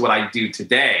applied it to what I do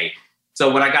today. So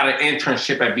when I got an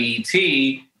internship at BET,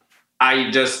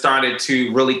 I just started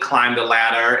to really climb the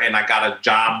ladder, and I got a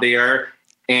job there.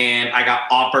 And I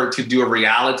got offered to do a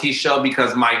reality show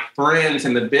because my friends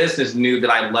in the business knew that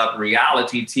I loved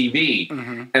reality TV.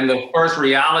 Mm-hmm. And the first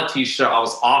reality show I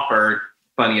was offered,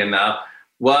 funny enough,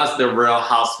 was The Real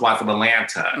Housewives of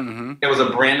Atlanta. Mm-hmm. It was a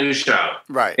brand new show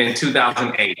in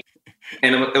 2008.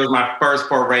 And it was my first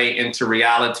foray into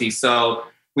reality. So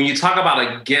when you talk about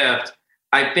a gift,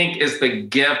 I think it's the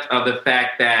gift of the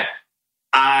fact that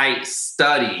I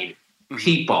studied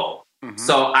people. Mm-hmm.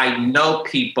 So I know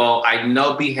people, I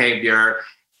know behavior,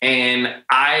 and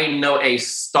I know a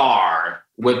star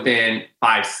within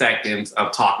 5 seconds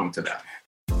of talking to them.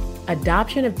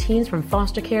 Adoption of teens from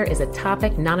foster care is a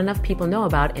topic not enough people know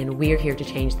about, and we're here to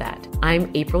change that. I'm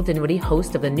April Dinwiddie,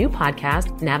 host of the new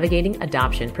podcast, Navigating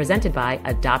Adoption, presented by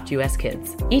Adopt US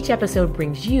Kids. Each episode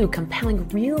brings you compelling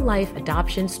real-life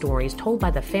adoption stories told by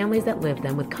the families that live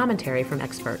them with commentary from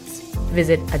experts.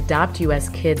 Visit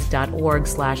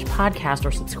adoptuskids.org/podcast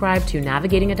or subscribe to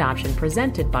Navigating Adoption,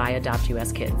 presented by Adopt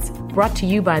US Kids. Brought to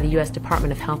you by the U.S.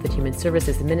 Department of Health and Human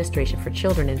Services Administration for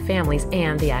Children and Families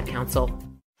and the Ad Council.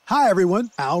 Hi,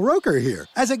 everyone. Al Roker here.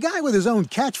 As a guy with his own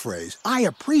catchphrase, I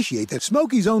appreciate that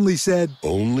Smokey's only said,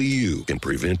 "Only you can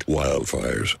prevent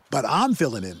wildfires." But I'm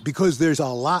filling in because there's a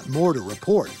lot more to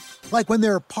report. Like when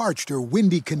there are parched or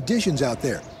windy conditions out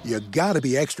there, you gotta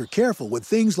be extra careful with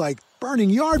things like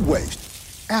burning yard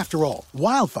waste. After all,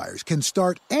 wildfires can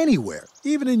start anywhere,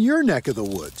 even in your neck of the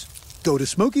woods. Go to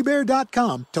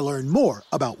SmokeyBear.com to learn more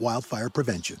about wildfire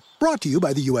prevention. Brought to you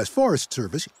by the U.S. Forest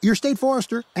Service, your state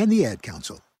forester, and the Ad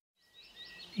Council.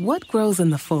 What grows in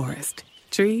the forest?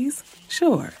 Trees?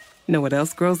 Sure. Know what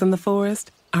else grows in the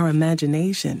forest? Our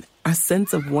imagination, our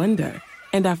sense of wonder,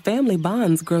 and our family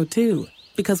bonds grow too.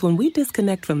 Because when we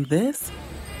disconnect from this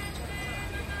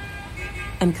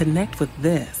and connect with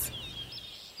this,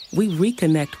 we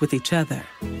reconnect with each other.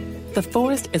 The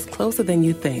forest is closer than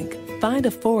you think. Find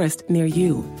a forest near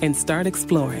you and start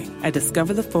exploring at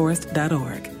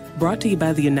discovertheforest.org. Brought to you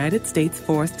by the United States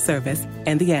Forest Service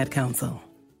and the Ad Council.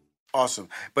 Awesome.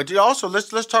 But you also,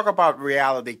 let's talk about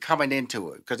reality coming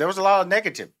into it, because there was a lot of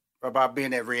negative about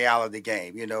being that reality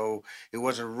game. You know, it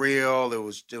wasn't real. It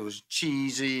was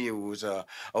cheesy. It was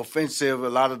offensive. A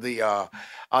lot of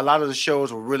the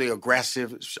shows were really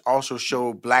aggressive. Also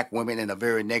showed black women in a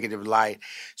very negative light.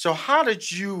 So how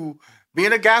did you,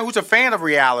 being a guy who's a fan of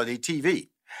reality TV,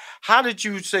 how did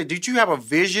you have a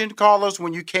vision, Carlos,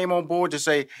 when you came on board to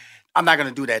say, I'm not going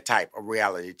to do that type of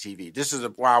reality TV. This is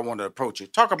why I want to approach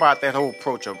it. Talk about that whole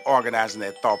approach of organizing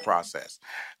that thought process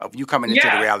of you coming into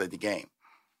the reality game.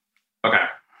 Okay.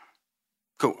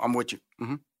 Cool. I'm with you.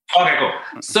 Mm-hmm. Okay, cool.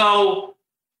 So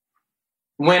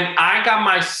when I got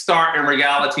my start in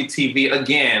reality TV,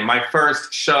 again, my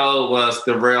first show was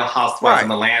The Real Housewives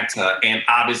of Atlanta. And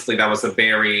obviously that was a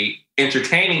very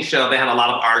entertaining show. They had a lot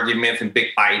of arguments and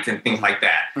big fights and things like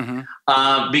that. Mm-hmm.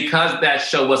 Because that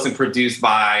show wasn't produced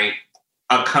by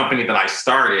a company that I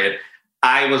started,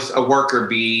 I was a worker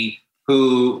bee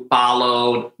who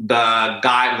followed the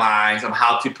guidelines of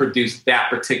how to produce that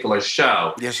particular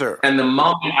show. Yes, sir. And the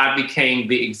moment I became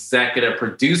the executive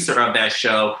producer of that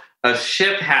show, a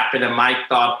shift happened in my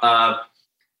thought of,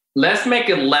 let's make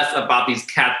it less about these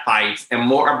cat fights and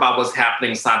more about what's happening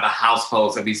inside the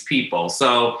households of these people.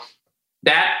 So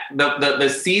that the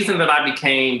season that I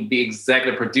became the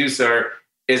executive producer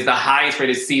is the highest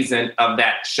rated season of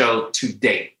that show to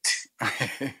date.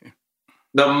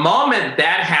 The moment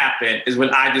that happened is when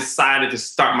I decided to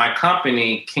start my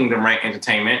company, Kingdom Reign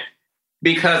Entertainment,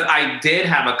 because I did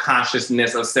have a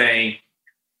consciousness of saying,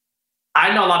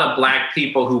 I know a lot of Black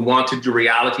people who want to do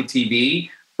reality TV,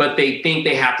 but they think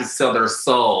they have to sell their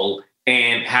soul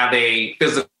and have a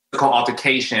physical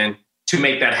altercation to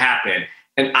make that happen.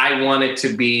 And I wanted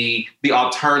to be the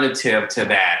alternative to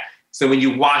that. So when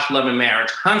you watch Love and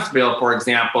Marriage Huntsville, for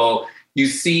example, you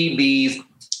see these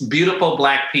beautiful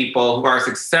Black people who are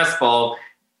successful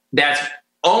that's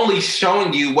only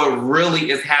showing you what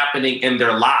really is happening in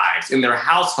their lives, in their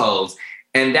households.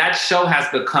 And that show has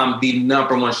become the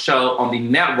number one show on the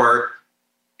network.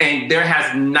 And there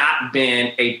has not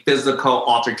been a physical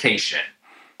altercation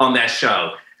on that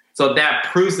show. So that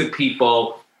proves to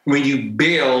people, when you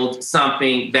build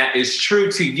something that is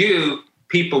true to you,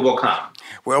 people will come.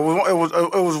 Well, it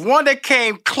was one that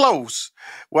came close.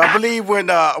 Well, I believe when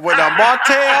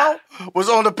Martell was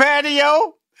on the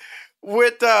patio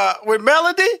with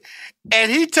Melody,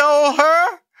 and he told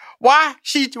her why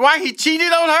he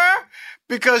cheated on her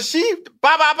because she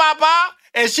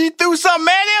and she threw something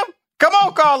at him. Come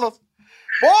on, Carlos.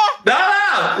 Boy.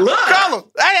 No, look. Carlos,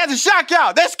 I had to shock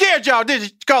y'all. That scared y'all, did you?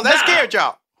 Carlos, that scared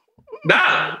y'all.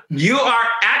 No, you are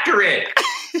accurate.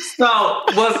 So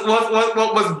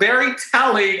what was very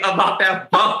telling about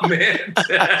that moment.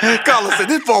 Carlos said,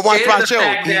 "This for watch my show."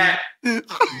 That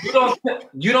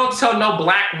you don't tell no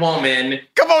Black woman,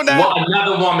 come on now, what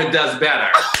another woman does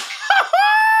better.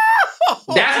 That's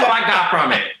what I got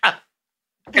from it.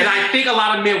 And I think a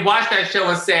lot of men watched that show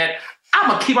and said, I'm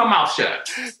going to keep my mouth shut.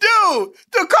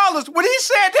 Dude, Carlos, when he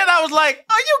said that, I was like,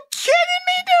 are you kidding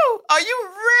me, dude? Are you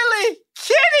really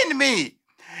kidding me?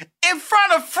 In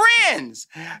front of friends,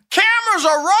 cameras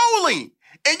are rolling,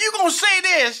 and you going to say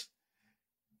this?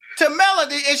 to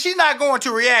Melody, and she's not going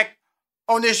to react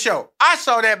on this show. I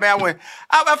saw that, man. When if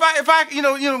I you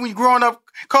know when you're growing up,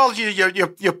 college,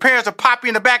 your parents will pop you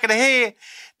in the back of the head.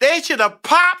 They should have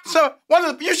popped. So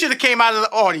you should have came out of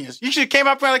the audience. You should have came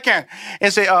up front of the camera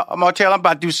and say, Martell, I'm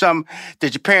about to do something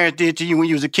that your parents did to you when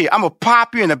you was a kid. I'm going to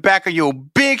pop you in the back of your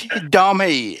big, dumb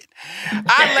head.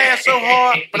 I laughed so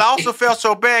hard, but I also felt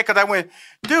so bad because I went,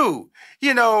 dude,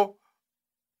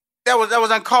 that was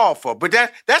uncalled for. But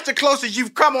that's the closest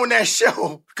you've come on that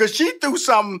show because she threw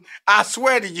something, I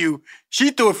swear to you, she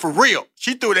threw it for real.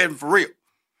 She threw it in for real.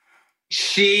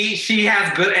 She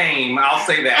has good aim. I'll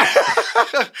say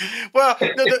that. Well,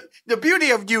 the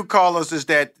beauty of you, Carlos, is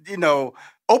that, Oprah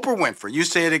Winfrey, you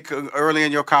said it early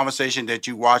in your conversation that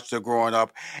you watched her growing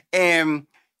up. And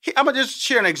I'm going to just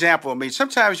share an example. I mean,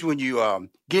 sometimes when you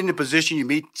get in a position, you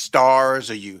meet stars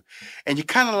and you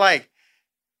kind of like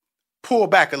pull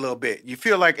back a little bit. You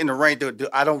feel like in the rain,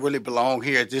 I don't really belong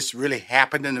here. This really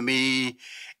happening to me.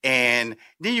 And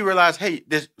then you realize, hey,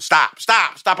 stop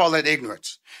all that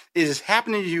ignorance. It is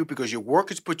happening to you because your work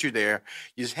has put you there.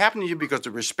 It's happening to you because the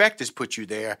respect has put you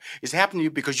there. It's happening to you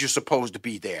because you're supposed to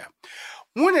be there.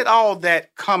 When did all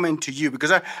that come into you?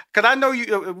 Because I know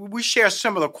we share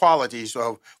similar qualities.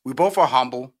 So we both are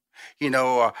humble.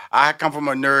 I come from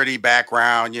a nerdy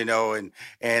background,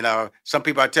 and some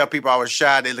people, I tell people I was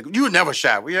shy. They look, you were never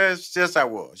shy. Well, yes, I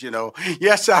was,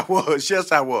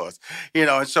 Yes, I was.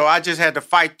 And so I just had to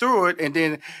fight through it and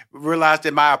then realize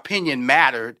that my opinion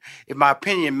mattered. If my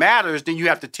opinion matters, then you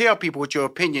have to tell people what your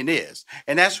opinion is.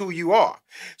 And that's who you are.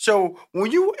 So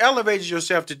when you elevated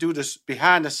yourself to do this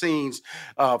behind the scenes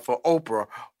for Oprah,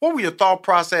 what were your thought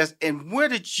process and where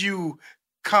did you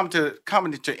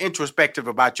coming into introspective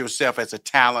about yourself as a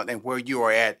talent and where you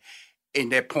are at in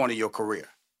that point of your career?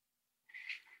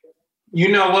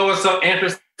 What was so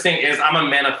interesting is I'm a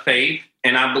man of faith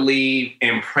and I believe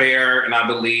in prayer and I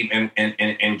believe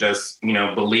in just,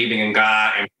 believing in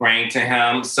God and praying to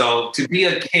him. So to be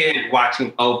a kid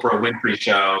watching Oprah Winfrey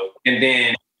show and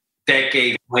then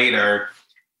decades later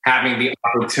having the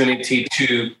opportunity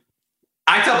to,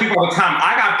 I tell people all the time,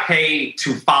 I got paid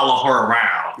to follow her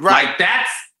around. Right. Like that's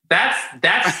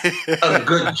a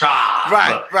good job.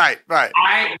 Right.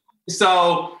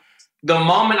 So the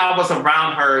moment I was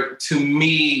around her, to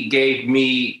me, gave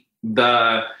me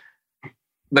the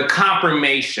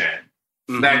confirmation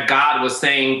that God was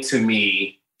saying to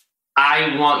me,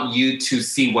 I want you to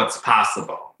see what's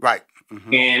possible. Right.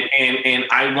 And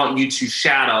I want you to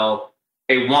shadow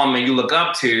a woman you look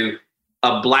up to,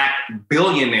 a Black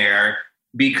billionaire,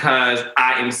 because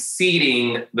I am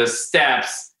seeding the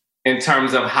steps in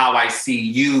terms of how I see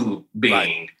you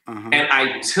being. Right. And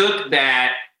I took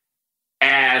that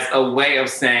as a way of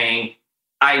saying,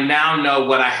 I now know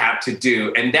what I have to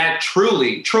do. And that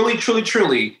truly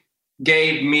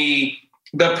gave me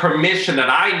the permission that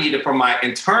I needed from my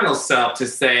internal self to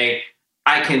say,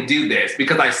 I can do this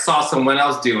because I saw someone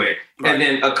else do it. Right. And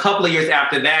then a couple of years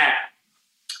after that,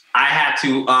 I had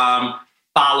to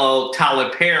follow Tyler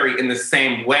Perry in the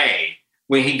same way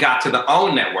when he got to the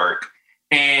OWN network.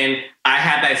 And I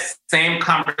had that same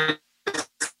conversation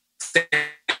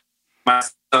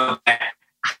myself. How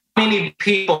many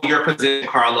people in your position,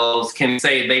 Carlos, can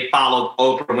say they followed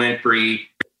Oprah Winfrey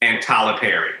and Tyler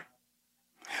Perry?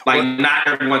 Not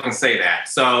everyone can say that.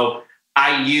 So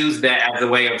I use that as a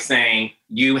way of saying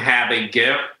you have a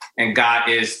gift and God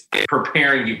is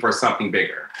preparing you for something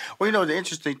bigger. Well, the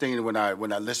interesting thing when I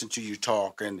listen to you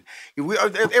talk, and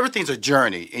everything's a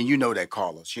journey, and you know that,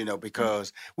 Carlos,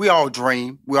 because we all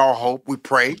dream, we all hope, we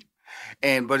pray,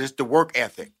 but it's the work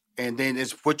ethic, and then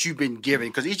it's what you've been given,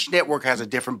 because each network has a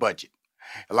different budget.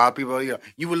 A lot of people,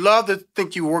 you would love to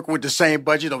think you work with the same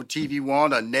budget on TV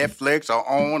One or Netflix or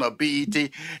OWN or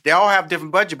BET. They all have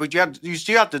different budget, but you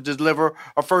still have to deliver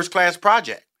a first-class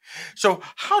project. So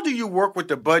how do you work with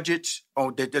the budgets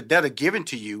that are given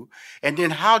to you? And then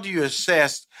how do you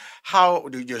assess how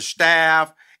do your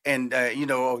staff and,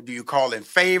 do you call in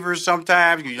favors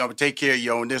sometimes? Take care of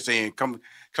you on this end, come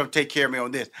take care of me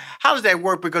on this. How does that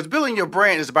work? Because building your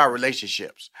brand is about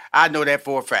relationships. I know that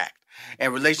for a fact.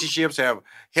 And relationships have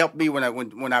helped me when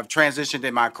I've transitioned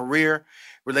in my career.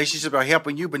 Relationships are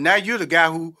helping you, but now you're the guy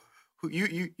who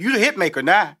you the hit maker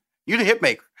now. You're the hit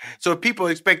maker. So people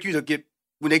expect you to get,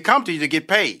 when they come to you, to get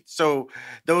paid. So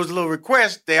those little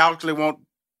requests, they actually want,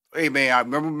 hey man, I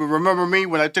remember me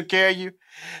when I took care of you.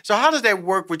 So how does that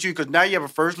work with you? Because now you have a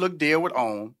first look deal with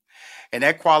OWN, and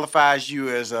that qualifies you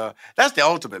as that's the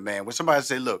ultimate, man. When somebody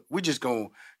say, look, we're just going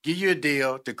to give you a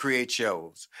deal to create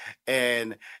shows.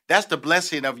 And that's the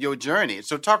blessing of your journey.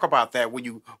 So talk about that when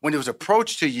it was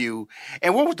approached to you,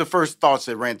 and what was the first thoughts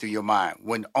that ran through your mind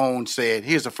when OWN said,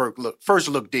 here's a first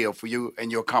look deal for you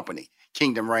and your company,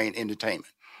 Kingdom Reign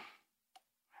Entertainment?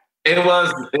 It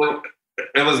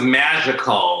was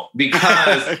magical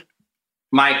because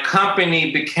my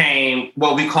company became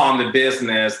what we call in the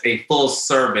business a full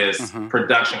service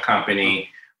production company,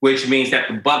 which means that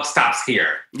the buck stops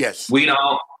here. Yes. We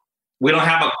don't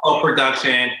have a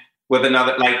co-production with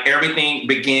another, like everything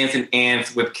begins and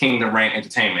ends with Kingdom Reign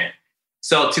Entertainment.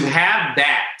 So to have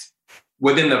that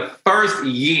within the first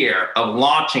year of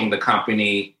launching the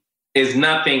company is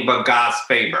nothing but God's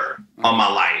favor on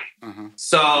my life.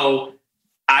 So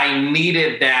I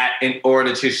needed that in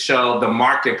order to show the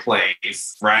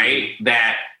marketplace, right,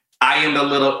 that I am the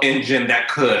little engine that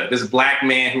could. This Black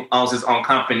man who owns his own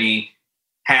company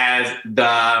has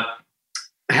the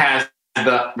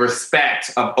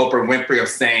respect of Oprah Winfrey of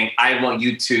saying, I want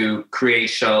you to create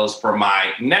shows for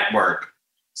my network.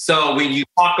 So when you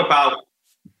talk about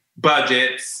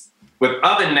budgets with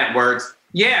other networks,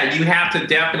 yeah, you have to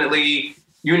definitely,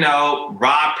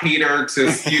 rob Peter to,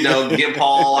 get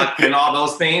Paul and all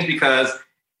those things because,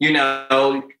 you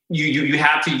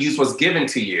have to use what's given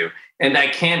to you. And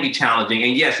that can be challenging.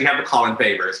 And yes, you have to call in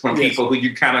favors from people who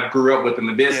you kind of grew up with in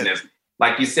the business.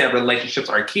 Like you said, relationships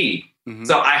are key.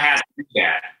 So I had to do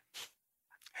that.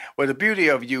 Well, the beauty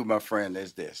of you, my friend,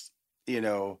 is this.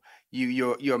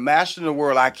 You're mastering the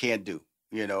world I can't do.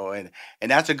 And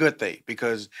that's a good thing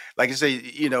because, like I say,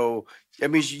 that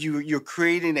means you're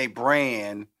creating a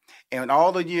brand. And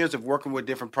all the years of working with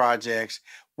different projects,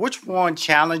 which one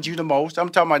challenged you the most? I'm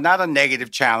talking about not a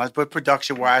negative challenge, but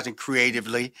production-wise and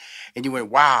creatively. And you went,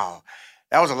 wow,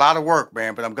 that was a lot of work,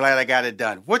 man, but I'm glad I got it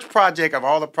done. Which project of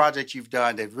all the projects you've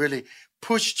done that really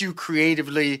pushed you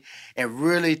creatively and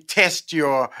really test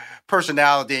your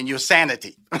personality and your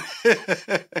sanity?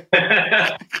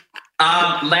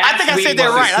 I think I said that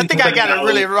right. I think I got it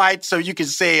really right so you can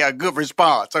say a good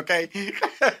response, okay?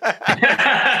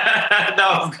 That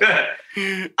was good.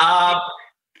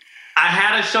 I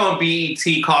had a show on BET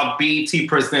called BET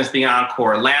Presents the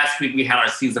Encore. Last week, we had our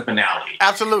season finale.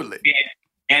 Absolutely.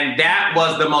 And that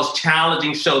was the most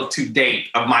challenging show to date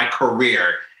of my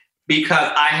career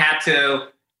because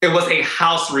it was a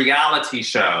house reality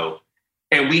show,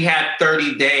 and we had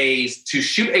 30 days to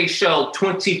shoot a show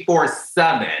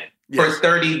 24/7 for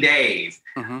 30 days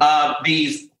of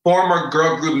these former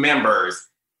girl group members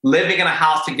living in a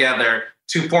house together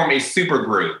to form a super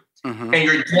group. And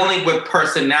you're dealing with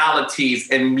personalities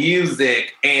and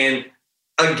music. And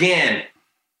again,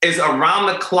 it's around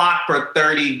the clock for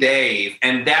 30 days.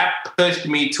 And that pushed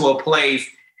me to a place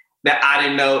that I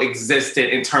didn't know existed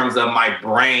in terms of my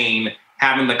brain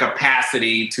having the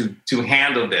capacity to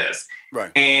handle this.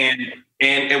 Right. And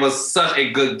it was such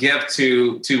a good gift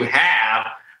to have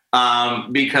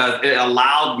because it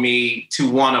allowed me to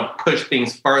want to push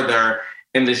things further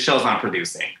in the shows I'm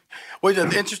producing. Well, the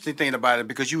interesting thing about it,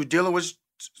 because you were dealing with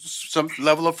some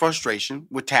level of frustration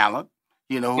with talent,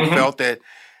 who felt that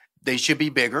they should be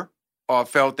bigger or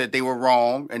felt that they were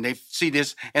wrong, and they see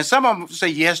this. And some of them say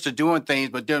yes to doing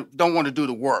things, but don't want to do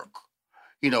the work.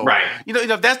 Right.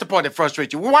 That's the part that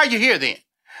frustrates you. Well, why are you here then?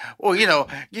 Well,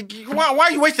 why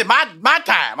are you wasting my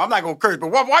time? I'm not going to curse, but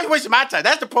why are you wasting my time?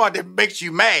 That's the part that makes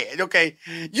you mad, okay?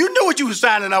 You knew what you were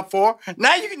signing up for.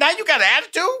 Now you got an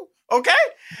attitude, okay?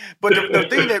 But the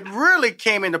thing that really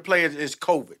came into play is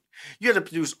COVID. You had to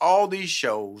produce all these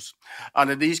shows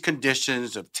under these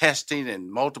conditions of testing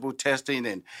and multiple testing,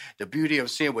 and the beauty of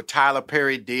seeing what Tyler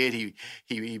Perry did. He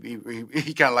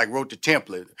kind of like wrote the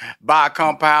template: buy a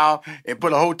compound and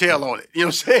put a hotel on it. You know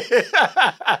what I'm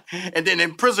saying? And then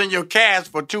imprison your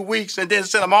cast for 2 weeks and then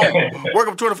send them home. Work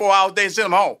them 24 hours a day and send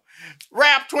them home.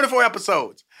 Wrap 24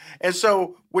 episodes. And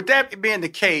so, with that being the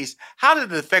case, how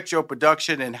did it affect your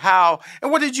production, and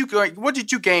what did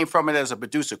you gain from it as a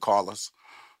producer, Carlos?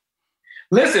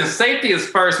 Listen, safety is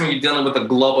first when you're dealing with a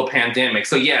global pandemic.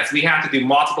 So yes, we have to do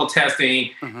multiple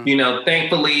testing.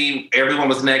 Thankfully, everyone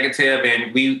was negative,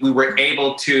 and we were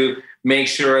able to make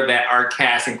sure that our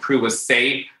cast and crew was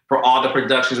safe for all the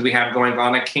productions we have going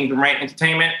on at Kingdom Reign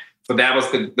Entertainment. So that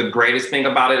was the greatest thing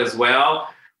about it as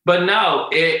well. But no,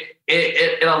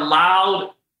 it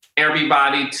allowed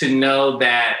everybody to know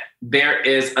that there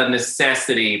is a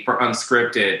necessity for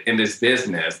unscripted in this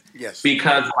business. Yes.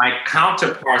 Because my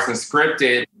counterparts in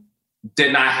scripted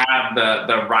did not have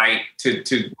the right to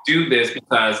do this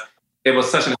because it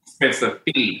was such an expensive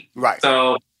fee. Right.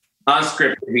 So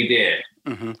unscripted we did.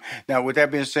 Now, with that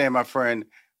being said, my friend,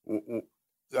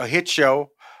 a hit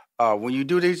show, when you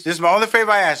do this is my only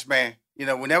favor I ask, man. You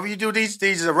know, whenever you do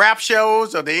these rap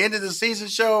shows or the end of the season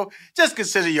show, just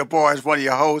consider your boy as one of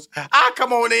your hosts. I'll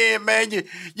come on in, man.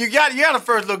 You got to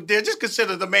first look there. Just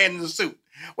consider the man in the suit.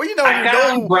 Well, you know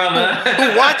who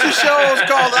watches shows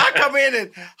called. I come in and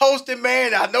host it,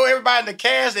 man. I know everybody in the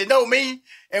cast. They know me,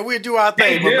 and we do our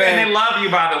thing. They do, and they love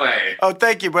you, by the way. Oh,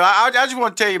 thank you. But I just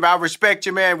want to tell you, man, I respect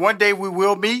you, man. One day we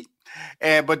will meet.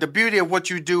 But the beauty of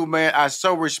what you do, man, I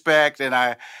so respect,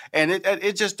 and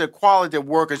it's just the quality of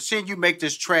work and seeing you make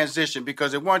this transition,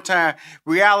 because at one time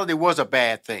reality was a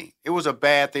bad thing. It was a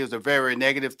bad thing. It was a very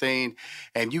negative thing,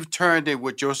 and you've turned it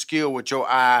with your skill, with your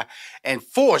eye, and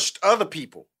forced other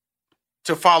people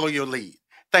to follow your lead.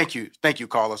 Thank you,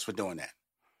 Carlos, for doing that.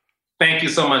 Thank you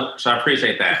so much. I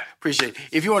appreciate that. Appreciate it.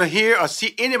 If you want to hear or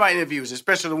see any of my interviews,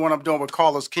 especially the one I'm doing with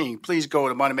Carlos King, please go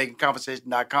to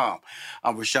moneymakingconversation.com.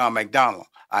 I'm Rushion McDonald.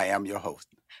 I am your host.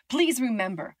 Please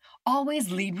remember,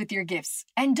 always lead with your gifts,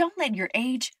 and don't let your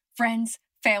age, friends,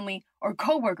 family, or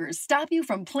coworkers stop you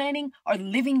from planning or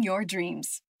living your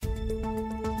dreams.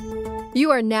 You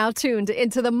are now tuned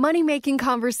into the Money Making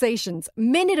Conversations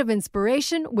Minute of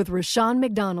Inspiration with Rushion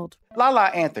McDonald. Lala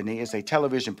Anthony is a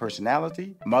television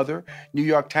personality, mother, New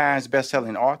York Times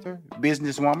bestselling author,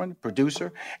 businesswoman,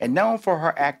 producer, and known for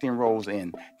her acting roles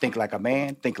in Think Like a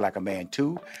Man, Think Like a Man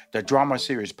 2, the drama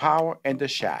series Power, and The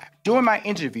Shy. During my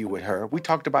interview with her, we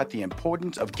talked about the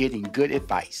importance of getting good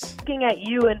advice. Looking at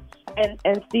you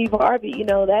and Steve Harvey, you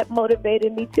know, that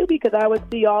motivated me too, because I would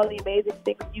see all the amazing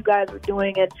things you guys were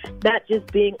doing and not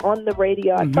just being on the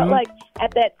radio. I felt like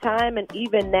at that time and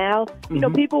even now, you know,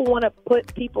 people want to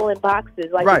put people in boxes.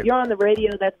 Like if you're on the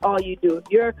radio, that's all you do. If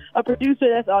you're a producer,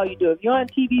 that's all you do. If you're on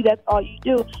TV, that's all you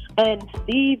do. And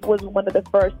Steve was one of the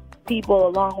first people,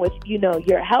 along with, you know,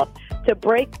 your help, to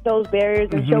break those barriers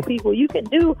and show people you can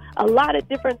do a lot of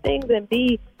different things and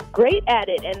be great at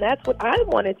it. And that's what I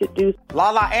wanted to do.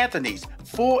 Lala Anthony's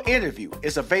full interview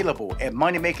is available at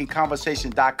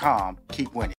moneymakingconversation.com.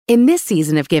 Keep winning. In this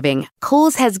season of giving,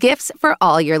 Kohl's has gifts for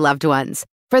all your loved ones.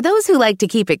 For those who like to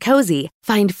keep it cozy,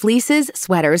 find fleeces,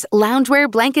 sweaters, loungewear,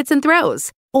 blankets, and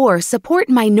throws. Or support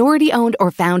minority-owned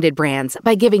or founded brands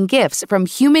by giving gifts from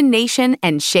Human Nation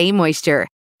and Shea Moisture.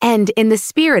 And in the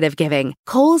spirit of giving,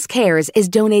 Kohl's Cares is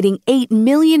donating $8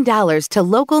 million to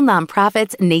local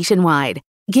nonprofits nationwide.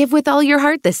 Give with all your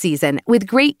heart this season with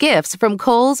great gifts from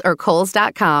Kohl's or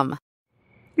Kohls.com.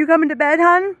 You coming to bed,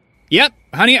 hon? Yep,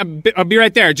 honey, I'll be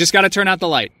right there. Just gotta turn out the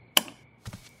light.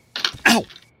 Ow!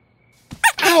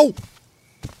 Ow!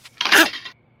 Ow!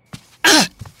 Ah!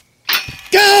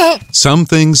 Gah! Some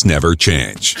things never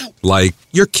change. Like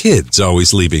your kids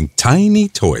always leaving tiny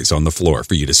toys on the floor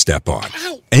for you to step on.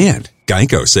 And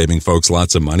Geico saving folks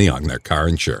lots of money on their car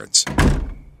insurance.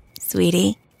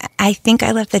 Sweetie, I think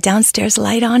I left the downstairs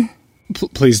light on.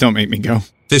 Please don't make me go.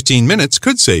 15 minutes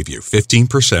could save you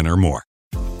 15% or more.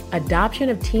 Adoption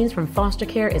of teens from foster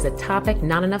care is a topic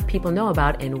not enough people know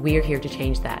about, and we're here to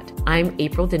change that. I'm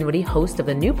April Dinwiddie, host of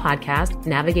the new podcast,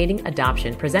 Navigating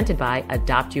Adoption, presented by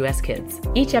Adopt US Kids.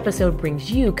 Each episode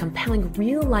brings you compelling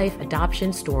real-life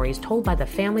adoption stories told by the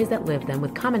families that live them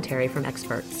with commentary from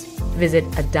experts. Visit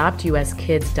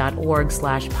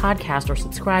adoptuskids.org/podcast or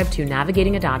subscribe to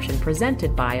Navigating Adoption,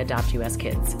 presented by Adopt US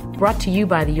Kids. Brought to you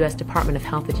by the U.S. Department of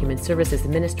Health and Human Services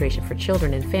Administration for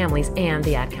Children and Families and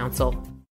the Ad Council.